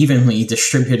very evenly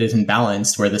distributed and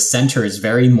balanced, where the center is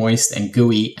very moist and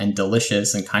gooey and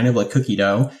delicious and kind of like cookie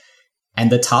dough. And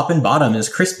the top and bottom is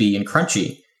crispy and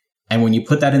crunchy. And when you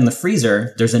put that in the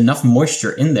freezer, there's enough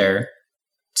moisture in there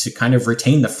to kind of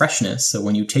retain the freshness. So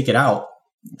when you take it out,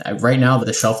 right now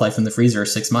the shelf life in the freezer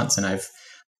is 6 months. And I've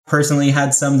personally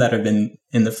had some that have been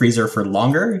in the freezer for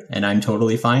longer, and I'm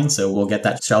totally fine. So we'll get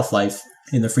that shelf life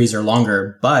in the freezer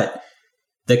longer. But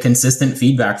the consistent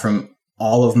feedback from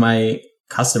all of my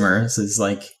customers is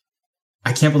like,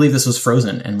 I can't believe this was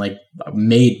frozen and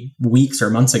made weeks or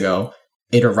months ago.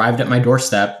 It arrived at my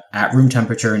doorstep at room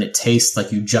temperature and it tastes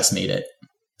like you just made it.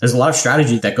 There's a lot of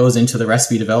strategy that goes into the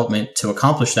recipe development to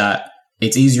accomplish that.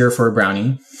 It's easier for a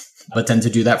brownie, but then to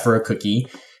do that for a cookie,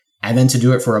 and then to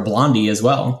do it for a blondie as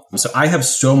well. So I have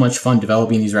so much fun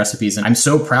developing these recipes, and I'm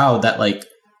so proud that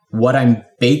what I'm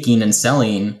baking and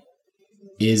selling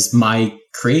is my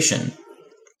creation.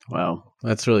 Wow,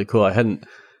 that's really cool. I hadn't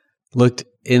looked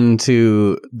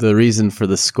into the reason for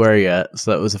the square yet,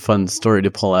 so that was a fun story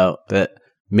to pull out, that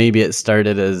maybe it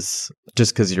started as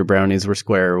just because your brownies were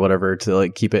square or whatever, to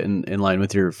keep it in line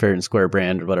with your fair and square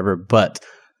brand or whatever. But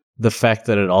the fact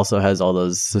that it also has all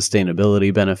those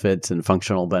sustainability benefits and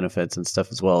functional benefits and stuff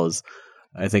as well is,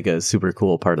 I think, a super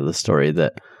cool part of the story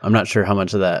that I'm not sure how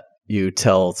much of that you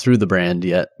tell through the brand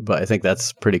yet, but I think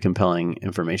that's pretty compelling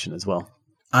information as well.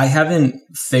 I haven't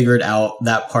figured out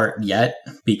that part yet,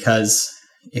 because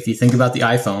if you think about the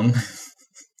iPhone,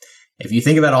 if you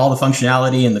think about all the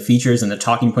functionality and the features and the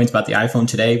talking points about the iPhone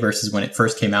today versus when it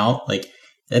first came out,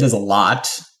 that is a lot.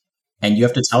 And you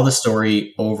have to tell the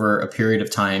story over a period of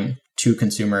time to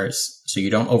consumers so you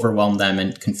don't overwhelm them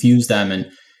and confuse them. And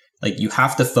you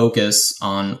have to focus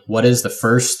on what is the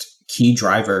first key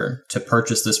driver to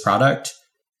purchase this product.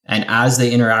 And as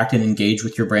they interact and engage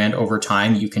with your brand over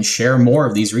time, you can share more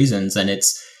of these reasons. And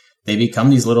they become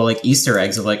these little like Easter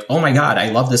eggs of like, oh my God, I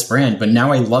love this brand, but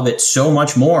now I love it so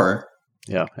much more.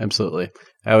 Yeah, absolutely.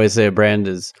 I always say a brand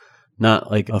is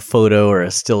not like a photo or a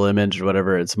still image or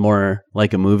whatever. It's more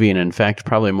like a movie, and in fact,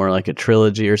 probably more like a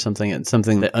trilogy or something. It's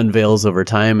something that unveils over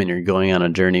time, and you're going on a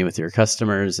journey with your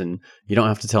customers, and you don't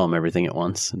have to tell them everything at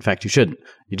once. In fact, you shouldn't.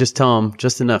 You just tell them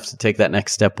just enough to take that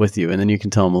next step with you, and then you can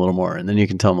tell them a little more, and then you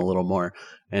can tell them a little more,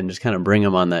 and just kind of bring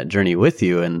them on that journey with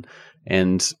you.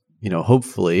 And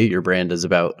hopefully your brand is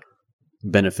about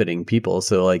benefiting people.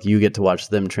 So like you get to watch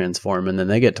them transform, and then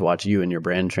they get to watch you and your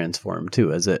brand transform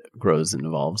too as it grows and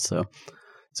evolves. So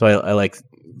I like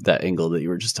that angle that you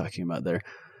were just talking about there.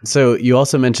 So you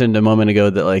also mentioned a moment ago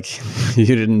that like you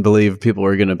didn't believe people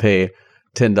were going to pay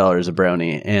 $10 a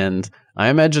brownie. And I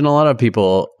imagine a lot of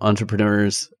people,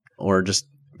 entrepreneurs or just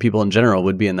people in general,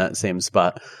 would be in that same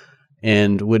spot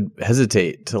and would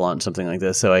hesitate to launch something like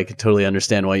this. So I could totally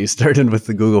understand why you started with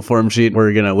the Google form sheet.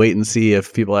 We're going to wait and see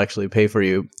if people actually pay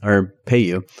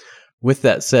you. With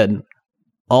that said,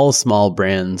 all small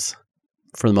brands,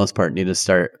 for the most part, need to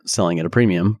start selling at a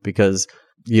premium because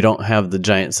you don't have the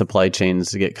giant supply chains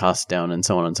to get costs down and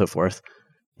so on and so forth.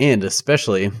 And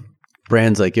especially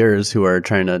brands like yours who are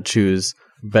trying to choose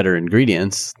better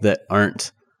ingredients that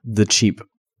aren't the cheap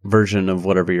version of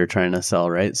whatever you're trying to sell,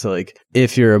 right? So like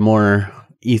if you're a more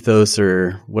ethos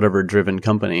or whatever driven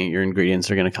company, your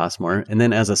ingredients are going to cost more. And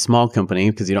then as a small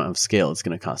company, because you don't have scale, it's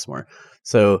going to cost more.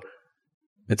 So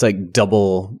it's like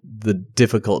double the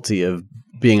difficulty of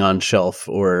being on shelf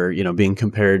or, being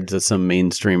compared to some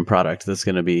mainstream product that's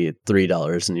going to be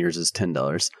 $3 and yours is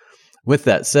 $10. With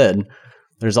that said,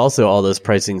 there's also all this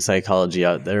pricing psychology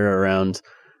out there around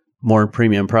more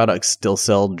premium products still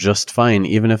sell just fine,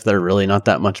 even if they're really not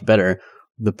that much better.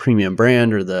 The premium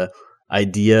brand or the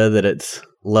idea that it's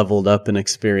leveled up in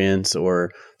experience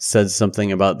or says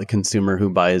something about the consumer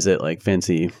who buys it, like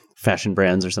fancy fashion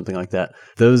brands or something like that.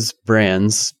 Those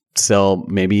brands sell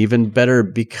maybe even better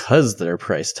because they're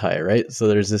priced high, right? So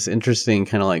there's this interesting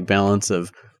kind of like balance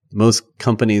of most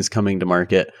companies coming to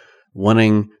market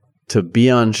wanting to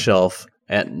be on shelf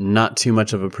at not too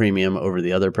much of a premium over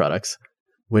the other products,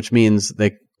 which means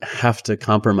they have to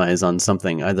compromise on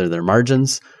something, either their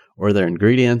margins or their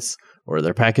ingredients or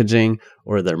their packaging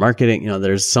or their marketing.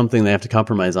 There's something they have to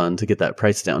compromise on to get that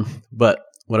price down. But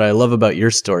what I love about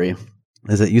your story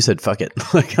is that you said, fuck it.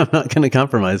 Like, I'm not going to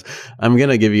compromise. I'm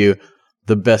going to give you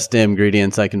the best damn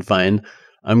ingredients I can find.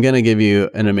 I'm going to give you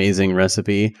an amazing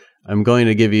recipe. I'm going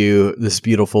to give you this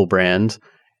beautiful brand.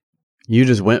 You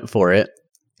just went for it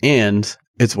and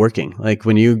it's working. Like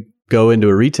when you go into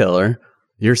a retailer,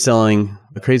 you're selling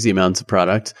crazy amounts of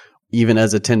product, even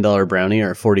as a $10 brownie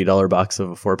or a $40 box of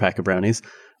a 4-pack of brownies.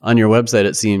 On your website,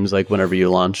 it seems like whenever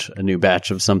you launch a new batch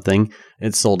of something,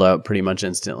 it's sold out pretty much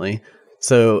instantly.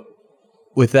 So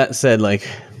with that said, like,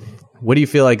 what do you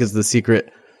feel like is the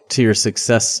secret to your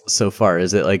success so far?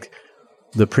 Is it like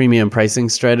the premium pricing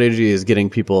strategy is getting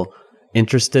people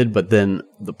interested, but then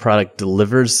the product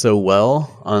delivers so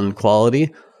well on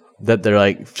quality that they're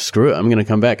like, screw it, I'm going to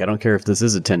come back. I don't care if this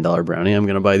is a $10 brownie. I'm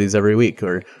going to buy these every week.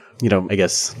 Or, I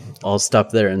guess I'll stop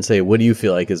there and say, what do you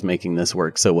feel like is making this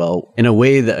work so well in a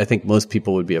way that I think most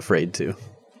people would be afraid to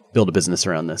build a business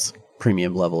around this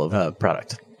premium level of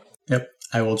product? Yep.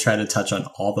 I will try to touch on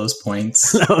all those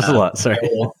points. That was a lot. Sorry.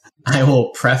 I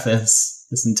will preface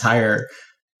this entire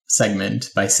segment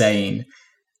by saying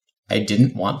I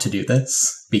didn't want to do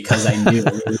this because I knew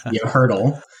it would be a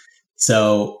hurdle.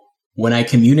 So when I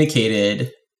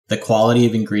communicated the quality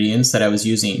of ingredients that I was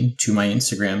using to my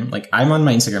Instagram, like I'm on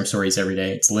my Instagram stories every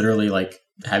day. It's literally like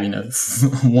having a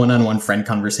one-on-one friend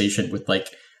conversation with like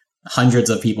hundreds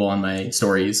of people on my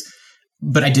stories.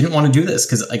 But I didn't want to do this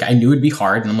because like I knew it'd be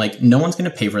hard. And I'm like, no one's going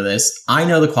to pay for this. I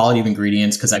know the quality of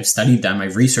ingredients because I've studied them.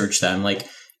 I've researched them. Like,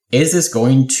 is this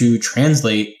going to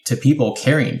translate to people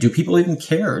caring? Do people even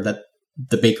care that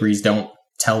the bakeries don't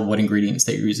tell what ingredients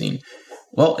they're using?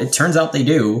 Well, it turns out they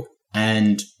do.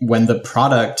 And when the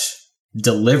product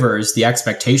delivers the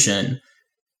expectation,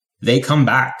 they come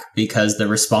back because the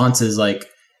response is like,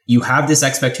 you have this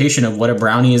expectation of what a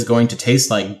brownie is going to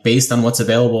taste like based on what's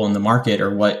available in the market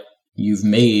or what you've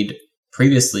made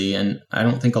previously. And I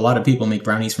don't think a lot of people make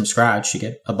brownies from scratch. You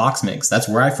get a box mix. That's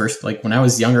where I first, like when I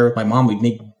was younger with my mom, we'd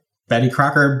make Betty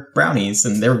Crocker brownies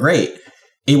and they were great.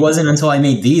 It wasn't until I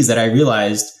made these that I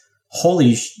realized,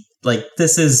 like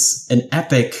this is an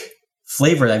epic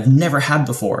flavor that I've never had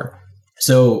before.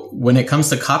 So when it comes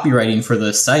to copywriting for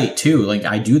the site too, like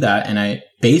I do that and I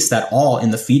base that all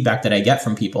in the feedback that I get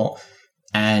from people.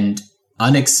 And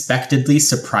unexpectedly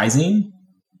surprising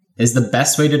is the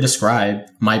best way to describe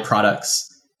my products.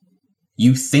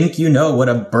 You think you know what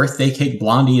a birthday cake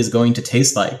blondie is going to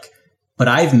taste like, but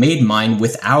I've made mine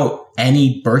without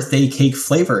any birthday cake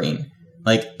flavoring.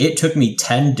 Like, it took me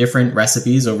 10 different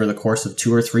recipes over the course of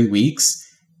 2 or 3 weeks,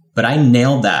 but I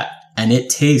nailed that, and it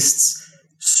tastes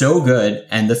so good.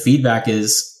 And the feedback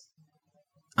is,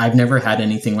 I've never had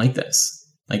anything like this.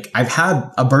 Like, I've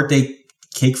had a birthday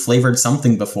cake flavored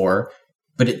something before,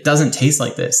 but it doesn't taste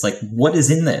like this. Like, what is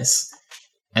in this?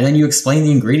 And then you explain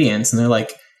the ingredients and they're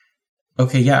like,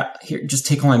 okay, yeah, here, just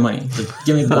take all my money. Like,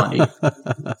 give me the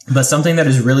blondie. But something that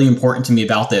is really important to me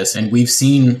about this, and we've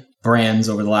seen brands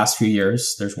over the last few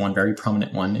years, there's one very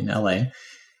prominent one in LA,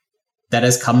 that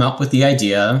has come up with the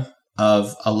idea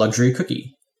of a luxury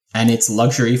cookie. And it's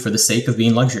luxury for the sake of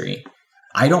being luxury.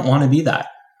 I don't want to be that.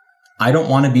 I don't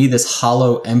want to be this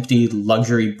hollow, empty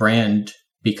luxury brand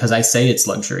because I say it's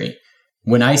luxury.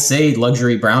 When I say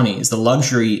luxury brownies, the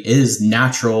luxury is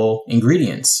natural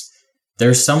ingredients.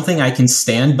 There's something I can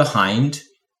stand behind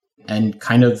and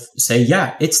kind of say,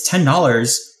 yeah, it's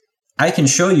 $10. I can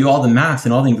show you all the math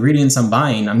and all the ingredients I'm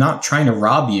buying. I'm not trying to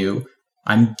rob you.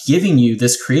 I'm giving you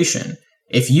this creation.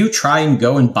 If you try and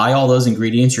go and buy all those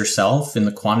ingredients yourself in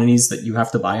the quantities that you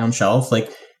have to buy on shelf,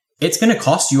 like, it's going to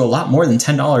cost you a lot more than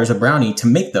 $10 a brownie to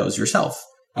make those yourself.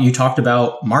 You talked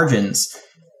about margins.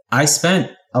 I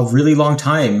spent a really long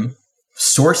time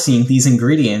sourcing these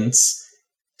ingredients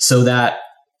so that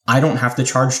I don't have to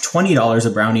charge $20 a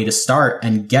brownie to start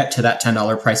and get to that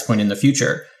 $10 price point in the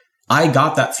future. I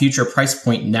got that future price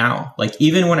point now. Like,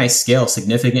 even when I scale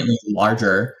significantly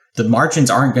larger, the margins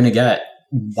aren't going to get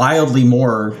wildly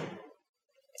more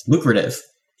lucrative.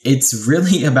 It's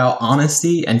really about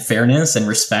honesty and fairness and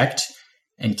respect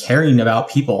and caring about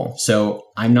people. So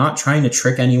I'm not trying to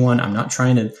trick anyone. I'm not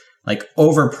trying to like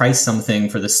overprice something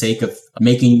for the sake of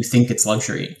making you think it's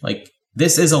luxury. Like,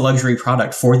 this is a luxury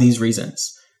product for these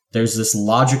reasons. There's this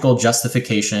logical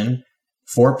justification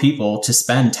for people to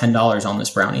spend $10 on this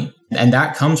brownie. And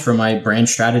that comes from my brand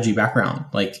strategy background.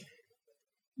 Like,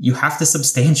 you have to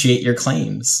substantiate your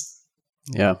claims.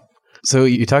 Yeah. So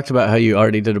you talked about how you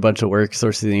already did a bunch of work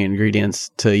sourcing the ingredients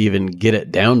to even get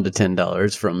it down to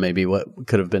 $10 from maybe what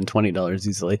could have been $20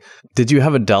 easily. Did you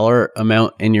have a dollar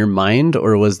amount in your mind,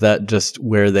 or was that just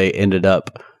where they ended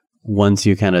up once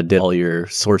you kind of did all your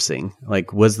sourcing?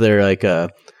 Like, was there like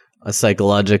a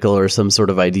psychological or some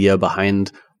sort of idea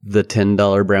behind the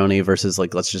 $10 brownie versus,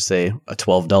 like, let's just say a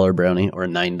 $12 brownie or a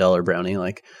 $9 brownie?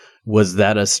 Like, was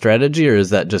that a strategy, or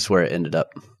is that just where it ended up?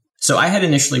 So I had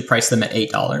initially priced them at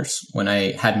 $8 when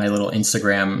I had my little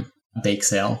Instagram bake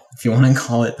sale, if you want to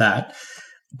call it that.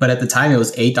 But at the time, it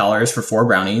was $8 for 4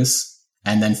 brownies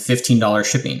and then $15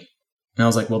 shipping. And I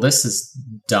was like, well, this is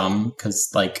dumb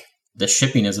because, like, the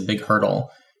shipping is a big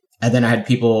hurdle. And then I had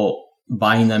people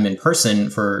buying them in person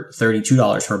for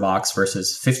 $32 per box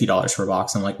versus $50 per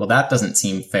box. I'm like, well, that doesn't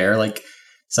seem fair. Like,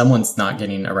 someone's not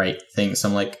getting the right thing. So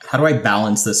I'm like, how do I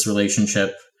balance this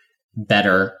relationship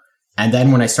better? And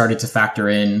then when I started to factor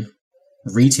in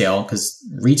retail, because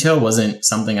retail wasn't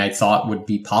something I thought would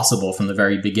be possible from the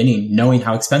very beginning, knowing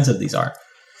how expensive these are.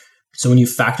 So when you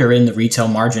factor in the retail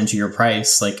margin to your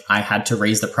price, like, I had to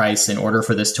raise the price in order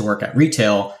for this to work at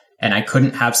retail. And I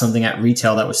couldn't have something at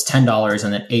retail that was $10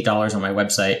 and then $8 on my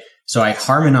website. So I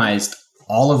harmonized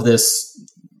all of this,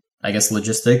 I guess,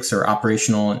 logistics or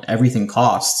operational and everything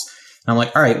costs. And I'm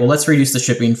like, all right, well, let's reduce the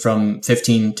shipping from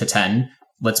 15 to 10.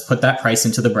 Let's put that price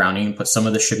into the brownie and put some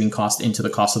of the shipping cost into the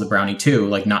cost of the brownie too.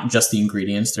 Like, not just the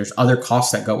ingredients. There's other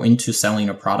costs that go into selling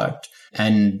a product.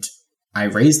 And I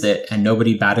raised it and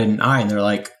nobody batted an eye. And they're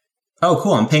like, oh,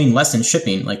 cool, I'm paying less in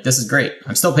shipping. Like, this is great.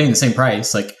 I'm still paying the same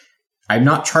price. Like, I'm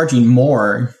not charging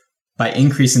more by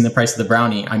increasing the price of the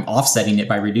brownie. I'm offsetting it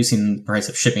by reducing the price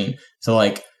of shipping. So,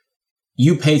 like,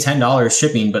 you pay $10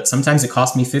 shipping, but sometimes it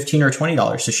costs me $15 or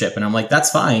 $20 to ship. And I'm like, that's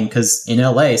fine, because in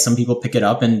LA, some people pick it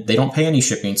up and they don't pay any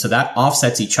shipping. So that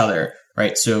offsets each other,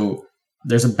 right? So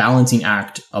there's a balancing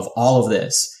act of all of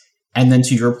this. And then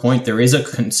to your point, there is a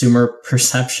consumer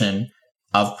perception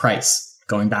of price.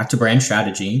 Going back to brand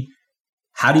strategy,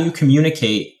 how do you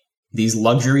communicate these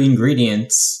luxury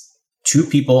ingredients to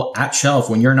people at shelf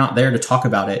when you're not there to talk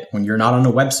about it, when you're not on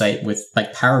a website with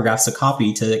like paragraphs of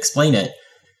copy to explain it?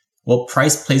 Well,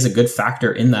 price plays a good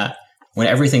factor in that. When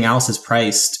everything else is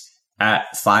priced at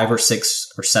 $5 or $6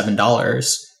 or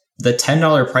 $7, the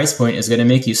 $10 price point is going to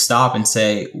make you stop and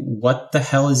say, what the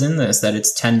hell is in this that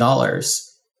it's $10?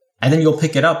 And then you'll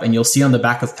pick it up and you'll see on the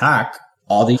back of pack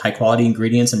all the high quality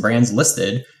ingredients and brands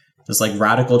listed. This like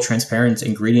radical transparency,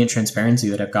 ingredient transparency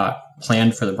that I've got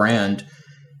planned for the brand.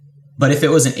 But if it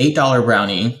was an $8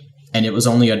 brownie and it was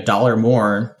only $1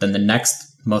 more than the next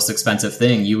most expensive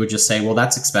thing, you would just say, well,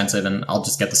 that's expensive and I'll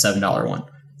just get the $7 one.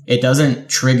 It doesn't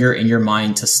trigger in your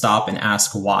mind to stop and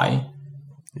ask why.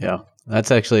 Yeah,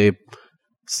 that's actually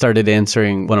started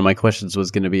answering one of my questions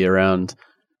was going to be around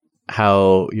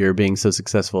how you're being so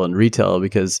successful in retail,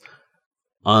 because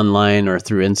online or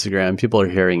through Instagram, people are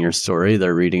hearing your story.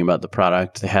 They're reading about the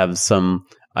product. They have some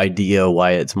idea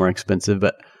why it's more expensive,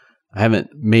 but I haven't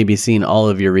maybe seen all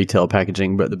of your retail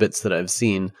packaging, but the bits that I've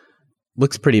seen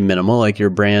looks pretty minimal. Like your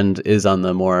brand is on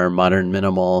the more modern,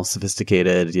 minimal,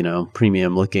 sophisticated,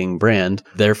 premium looking brand.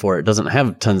 Therefore, it doesn't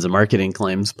have tons of marketing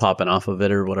claims popping off of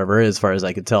it or whatever, as far as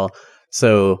I could tell.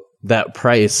 So that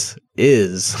price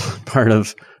is part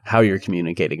of how you're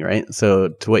communicating, right? So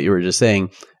to what you were just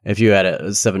saying, if you had a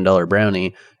 $7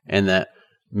 brownie and that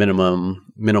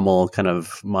minimal kind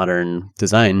of modern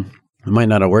design, it might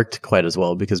not have worked quite as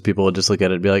well, because people would just look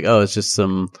at it and be like, oh, it's just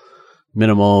some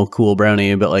minimal, cool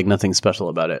brownie, but like nothing special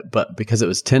about it. But because it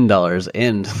was $10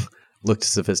 and looked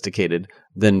sophisticated,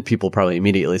 then people probably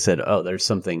immediately said, oh, there's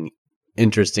something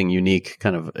interesting, unique,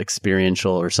 kind of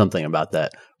experiential or something about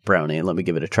that brownie. Let me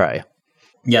give it a try.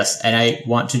 Yes, and I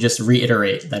want to just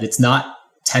reiterate that it's not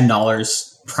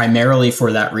 $10 primarily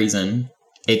for that reason.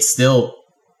 It's still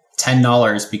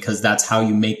 $10 because that's how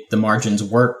you make the margins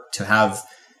work to have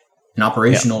an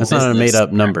operational business. It's not a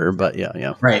made-up number, but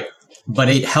yeah. Right. But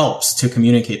it helps to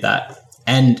communicate that.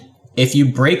 And if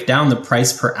you break down the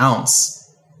price per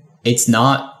ounce, it's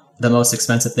not the most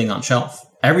expensive thing on shelf.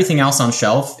 Everything else on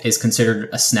shelf is considered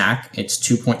a snack. It's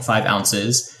 2.5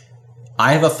 ounces.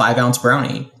 I have a 5-ounce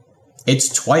brownie.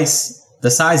 It's twice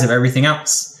the size of everything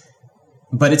else.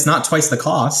 But it's not twice the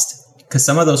cost, because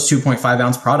some of those 2.5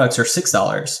 ounce products are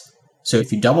 $6. So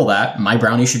if you double that, my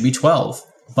brownie should be $12.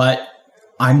 But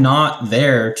I'm not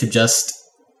there to just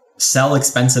sell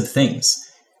expensive things.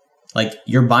 Like,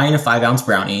 you're buying a 5-ounce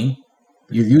brownie,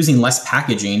 you're using less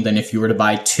packaging than if you were to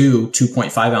buy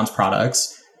 2.5 ounce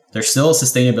products. There's still a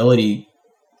sustainability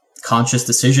conscious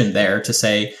decision there to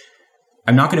say,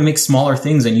 I'm not going to make smaller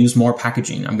things and use more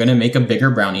packaging. I'm going to make a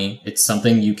bigger brownie. It's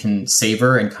something you can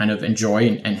savor and kind of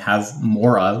enjoy and have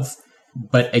more of.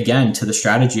 But again, to the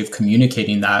strategy of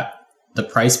communicating that, the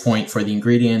price point for the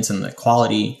ingredients and the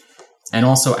quality. And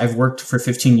also, I've worked for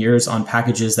 15 years on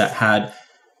packages that had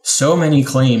so many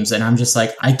claims, and I'm just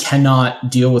like, I cannot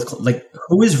deal with,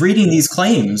 who is reading these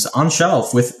claims on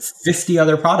shelf with 50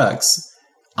 other products?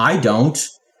 I don't.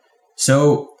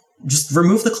 So just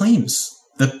remove the claims.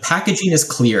 The packaging is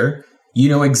clear. You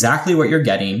know exactly what you're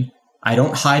getting. I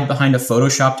don't hide behind a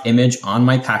photoshopped image on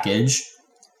my package.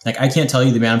 I can't tell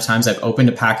you the amount of times I've opened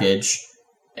a package,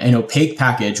 an opaque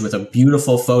package with a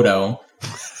beautiful photo,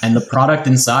 and the product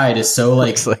inside is so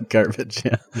looks like garbage,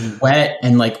 yeah, wet,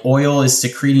 and oil is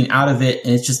secreting out of it.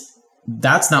 And it's just,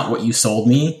 that's not what you sold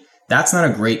me. That's not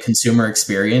a great consumer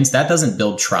experience. That doesn't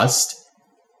build trust.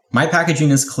 My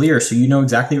packaging is clear, so you know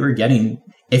exactly what you're getting.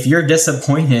 If you're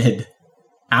disappointed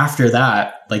after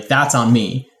that, that's on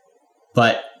me.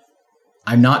 But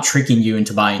I'm not tricking you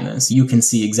into buying this. You can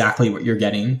see exactly what you're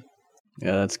getting.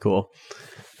 Yeah, that's cool.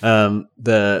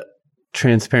 The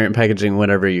transparent packaging,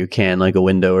 whenever you can, like a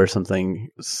window or something,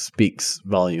 speaks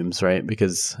volumes, right?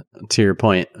 Because to your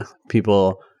point,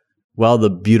 people, while the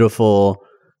beautiful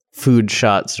food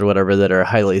shots or whatever that are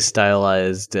highly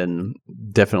stylized and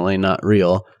definitely not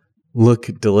real look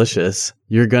delicious,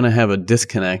 you're going to have a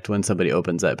disconnect when somebody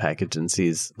opens that package and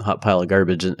sees a hot pile of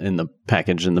garbage in the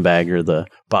package, in the bag or the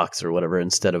box or whatever,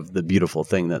 instead of the beautiful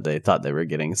thing that they thought they were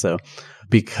getting. So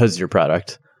because your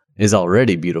product is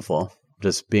already beautiful,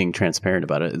 just being transparent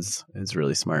about it is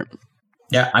really smart.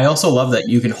 Yeah, I also love that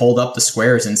you can hold up the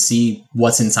squares and see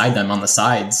what's inside them on the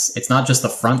sides. It's not just the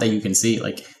front that you can see.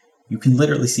 You can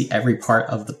literally see every part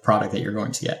of the product that you're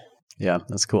going to get. Yeah,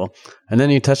 that's cool. And then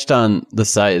you touched on the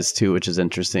size too, which is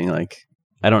interesting.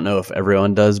 I don't know if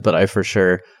everyone does, but I for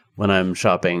sure, when I'm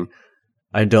shopping,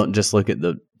 I don't just look at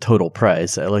the total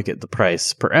price. I look at the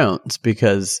price per ounce,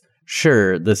 because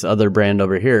sure, this other brand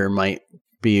over here might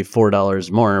be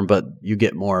 $4 more, but you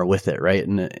get more with it, right?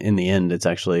 And in the end, it's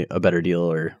actually a better deal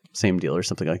or same deal or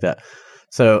something like that.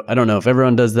 So I don't know if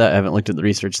everyone does that. I haven't looked at the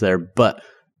research there, but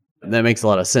that makes a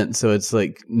lot of sense. So it's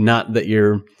not that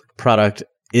your product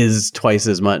is twice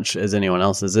as much as anyone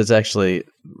else's. It's actually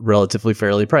relatively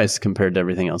fairly priced compared to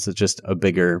everything else. It's just a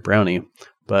bigger brownie.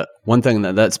 But one thing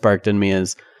that sparked in me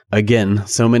is, again,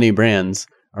 so many brands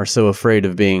are so afraid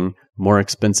of being more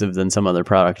expensive than some other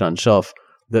product on shelf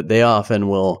that they often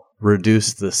will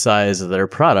reduce the size of their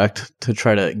product to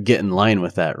try to get in line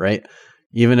with that, right?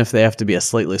 Even if they have to be a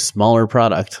slightly smaller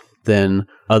product than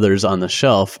others on the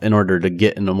shelf in order to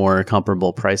get in a more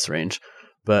comparable price range.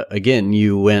 But again,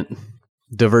 you went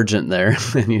divergent there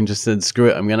and you just said, screw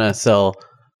it, I'm going to sell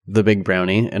the big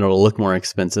brownie and it'll look more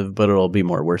expensive, but it'll be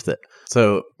more worth it.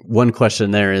 So one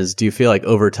question there is, do you feel like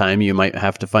over time you might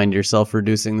have to find yourself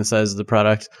reducing the size of the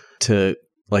product to,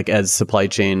 like, as supply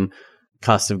chain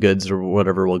cost of goods or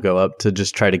whatever will go up, to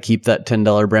just try to keep that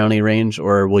 $10 brownie range?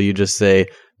 Or will you just say,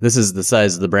 this is the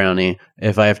size of the brownie.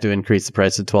 If I have to increase the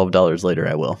price to $12 later,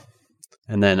 I will.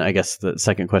 And then I guess the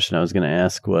second question I was going to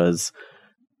ask was,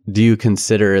 do you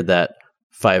consider that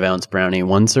 5-ounce brownie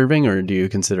one serving, or do you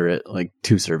consider it like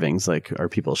 2 servings? Like, are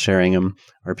people sharing them?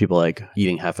 Are people like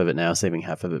eating half of it now, saving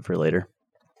half of it for later?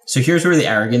 So here's where the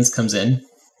arrogance comes in.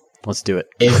 Let's do it.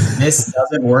 If this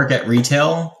doesn't work at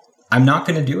retail, I'm not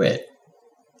going to do it.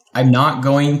 I'm not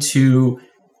going to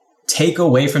take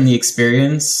away from the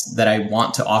experience that I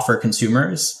want to offer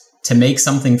consumers to make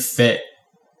something fit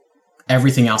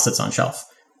everything else that's on shelf.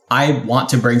 I want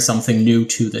to bring something new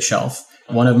to the shelf.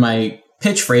 One of my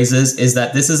pitch phrases is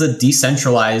that this is a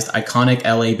decentralized, iconic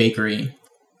LA bakery.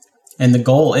 And the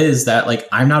goal is that, like,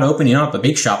 I'm not opening up a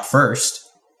bake shop first.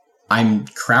 I'm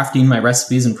crafting my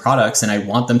recipes and products, and I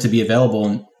want them to be available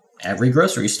in every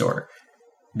grocery store,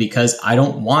 because I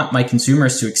don't want my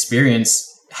consumers to experience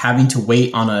having to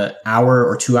wait on an hour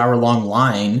or 2 hour long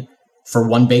line for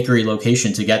one bakery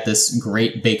location to get this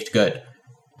great baked good.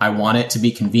 I want it to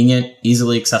be convenient,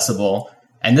 easily accessible.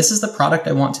 And this is the product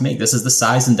I want to make. This is the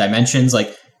size and dimensions.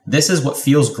 Like, this is what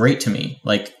feels great to me.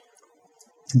 Like,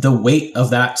 the weight of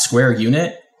that square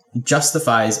unit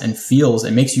justifies and feels,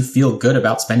 it makes you feel good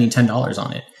about spending $10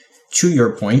 on it. To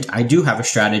your point, I do have a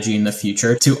strategy in the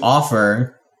future to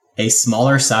offer a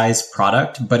smaller size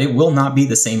product, but it will not be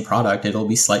the same product. It'll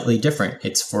be slightly different.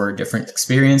 It's for a different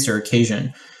experience or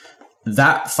occasion.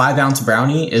 That 5-ounce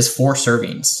brownie is 4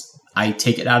 servings. I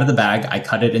take it out of the bag, I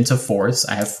cut it into 4s.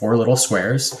 I have 4 little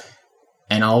squares,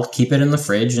 and I'll keep it in the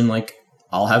fridge, and like,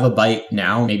 I'll have a bite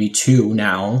now, maybe 2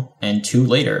 now, and 2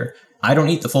 later. I don't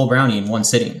eat the full brownie in one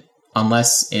sitting,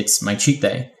 unless it's my cheat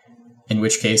day, in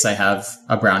which case I have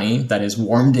a brownie that is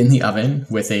warmed in the oven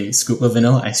with a scoop of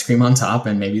vanilla ice cream on top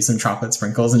and maybe some chocolate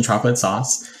sprinkles and chocolate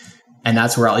sauce. And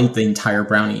that's where I'll eat the entire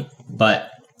brownie.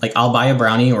 But like, I'll buy a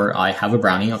brownie, or I have a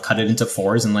brownie, I'll cut it into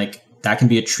 4s, and like, that can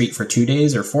be a treat for 2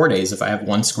 days or 4 days if I have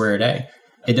 1 square a day.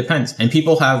 It depends. And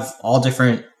people have all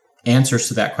different answers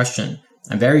to that question.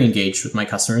 I'm very engaged with my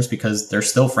customers because they're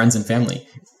still friends and family.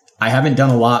 I haven't done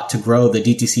a lot to grow the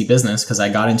DTC business because I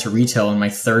got into retail in my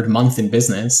 3rd month in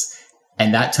business,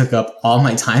 and that took up all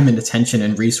my time and attention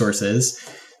and resources.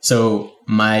 So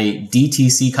my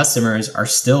DTC customers are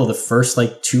still the first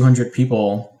like 200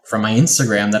 people from my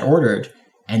Instagram that ordered.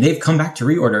 And they've come back to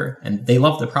reorder, and they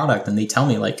love the product, and they tell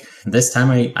me, like, this time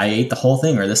I ate the whole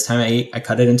thing, or this time I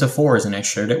cut it into 4s and I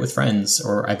shared it with friends,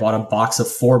 or I bought a box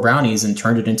of 4 brownies and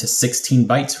turned it into 16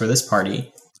 bites for this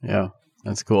party. Yeah,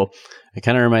 that's cool. It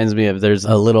kind of reminds me of, there's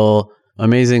a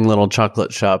amazing little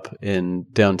chocolate shop in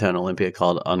downtown Olympia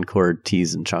called Encore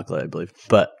Teas and Chocolate, I believe.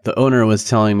 But the owner was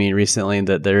telling me recently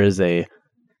that there is a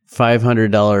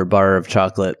 $500 bar of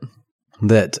chocolate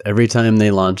that every time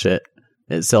they launch it,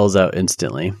 it sells out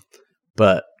instantly.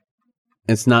 But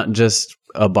it's not just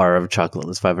a bar of chocolate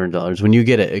that's $500. When you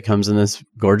get it, it comes in this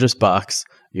gorgeous box.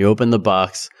 You open the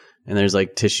box, and there's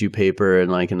like tissue paper and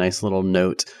like a nice little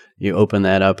note. You open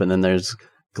that up, and then there's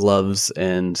gloves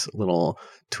and little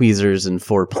tweezers and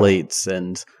 4 plates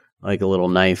and like a little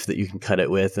knife that you can cut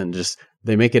it with. And just,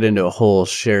 they make it into a whole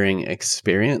sharing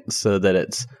experience so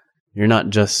that you're not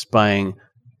just buying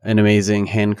an amazing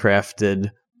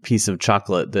handcrafted piece of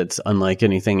chocolate that's unlike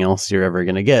anything else you're ever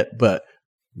going to get, but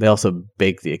they also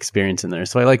bake the experience in there.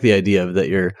 So I like the idea of that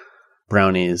your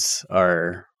brownies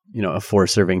are, a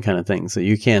 4-serving kind of thing. So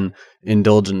you can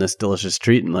indulge in this delicious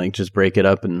treat and like just break it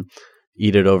up and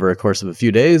eat it over a course of a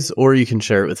few days, or you can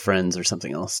share it with friends or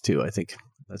something else too. I think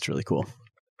that's really cool.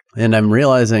 And I'm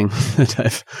realizing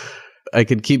that I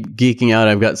could keep geeking out.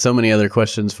 I've got so many other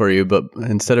questions for you, but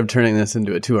instead of turning this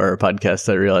into a 2-hour podcast,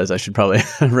 I realized I should probably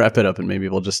wrap it up, and maybe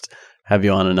we'll just have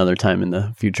you on another time in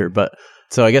the future. But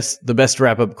so I guess the best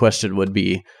wrap-up question would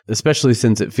be, especially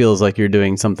since it feels like you're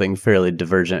doing something fairly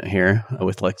divergent here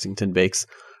with Lexington Bakes,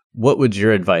 what would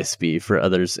your advice be for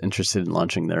others interested in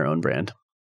launching their own brand?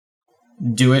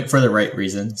 Do it for the right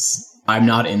reasons. I'm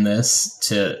not in this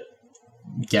to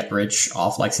get rich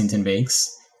off Lexington Bakes.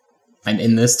 I'm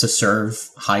in this to serve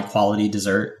high quality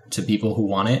dessert to people who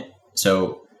want it.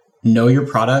 So know your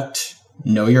product,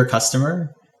 know your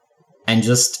customer, and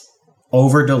just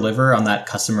over deliver on that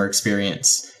customer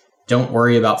experience. Don't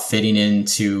worry about fitting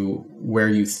into where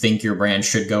you think your brand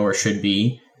should go or should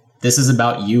be. This is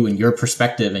about you and your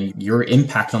perspective and your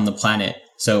impact on the planet.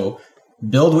 So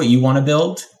build what you want to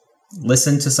build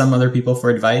listen to some other people for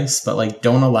advice, but like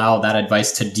don't allow that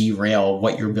advice to derail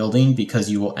what you're building, because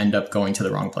you will end up going to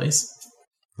the wrong place.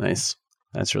 Nice.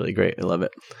 That's really great. I love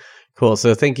it. Cool.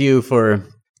 So thank you for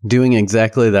doing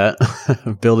exactly that,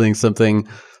 building something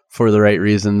for the right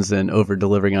reasons and over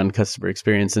delivering on customer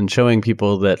experience and showing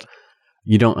people that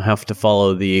you don't have to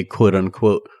follow the quote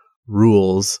unquote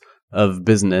rules of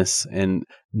business and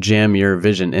jam your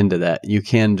vision into that. You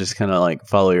can just kind of like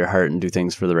follow your heart and do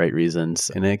things for the right reasons,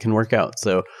 and it can work out.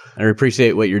 So I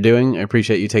appreciate what you're doing. I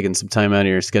appreciate you taking some time out of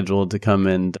your schedule to come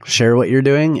and share what you're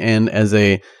doing. And as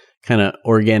a kind of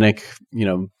organic,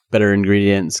 better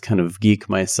ingredients kind of geek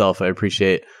myself, I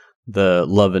appreciate the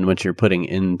love in which you're putting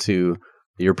into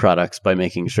your products by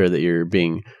making sure that you're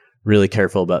being really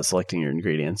careful about selecting your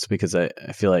ingredients, because I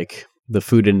feel like the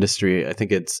food industry, I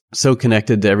think it's so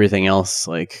connected to everything else,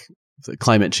 like the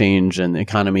climate change and the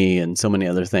economy and so many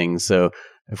other things. So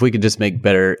if we could just make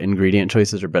better ingredient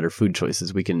choices or better food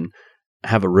choices, we can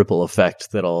have a ripple effect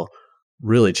that'll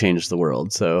really change the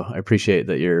world. So I appreciate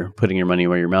that you're putting your money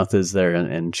where your mouth is there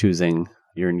and choosing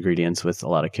your ingredients with a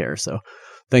lot of care. So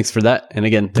thanks for that. And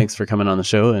again, thanks for coming on the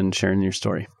show and sharing your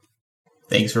story.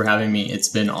 Thanks for having me. It's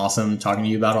been awesome talking to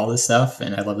you about all this stuff,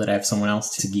 and I love that I have someone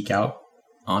else to geek out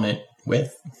on it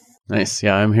with. Nice.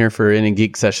 Yeah, I'm here for any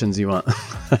geek sessions you want.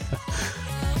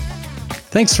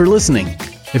 Thanks for listening.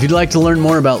 If you'd like to learn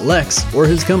more about Lex or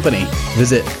his company,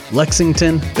 visit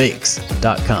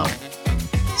lexingtonbakes.com.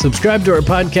 Subscribe to our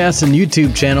podcast and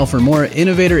YouTube channel for more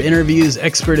innovator interviews,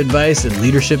 expert advice, and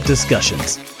leadership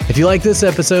discussions. If you like this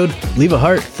episode, leave a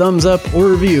heart, thumbs up, or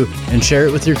review, and share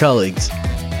it with your colleagues.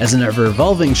 As an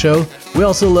ever-evolving show, we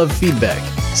also love feedback,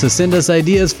 so send us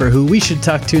ideas for who we should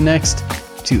talk to next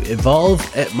to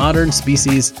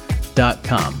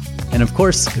evolve@modernspecies.com. And of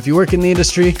course, if you work in the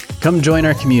industry, come join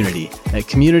our community at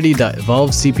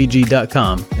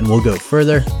community.evolvecpg.com, and we'll go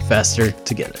further, faster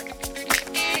together.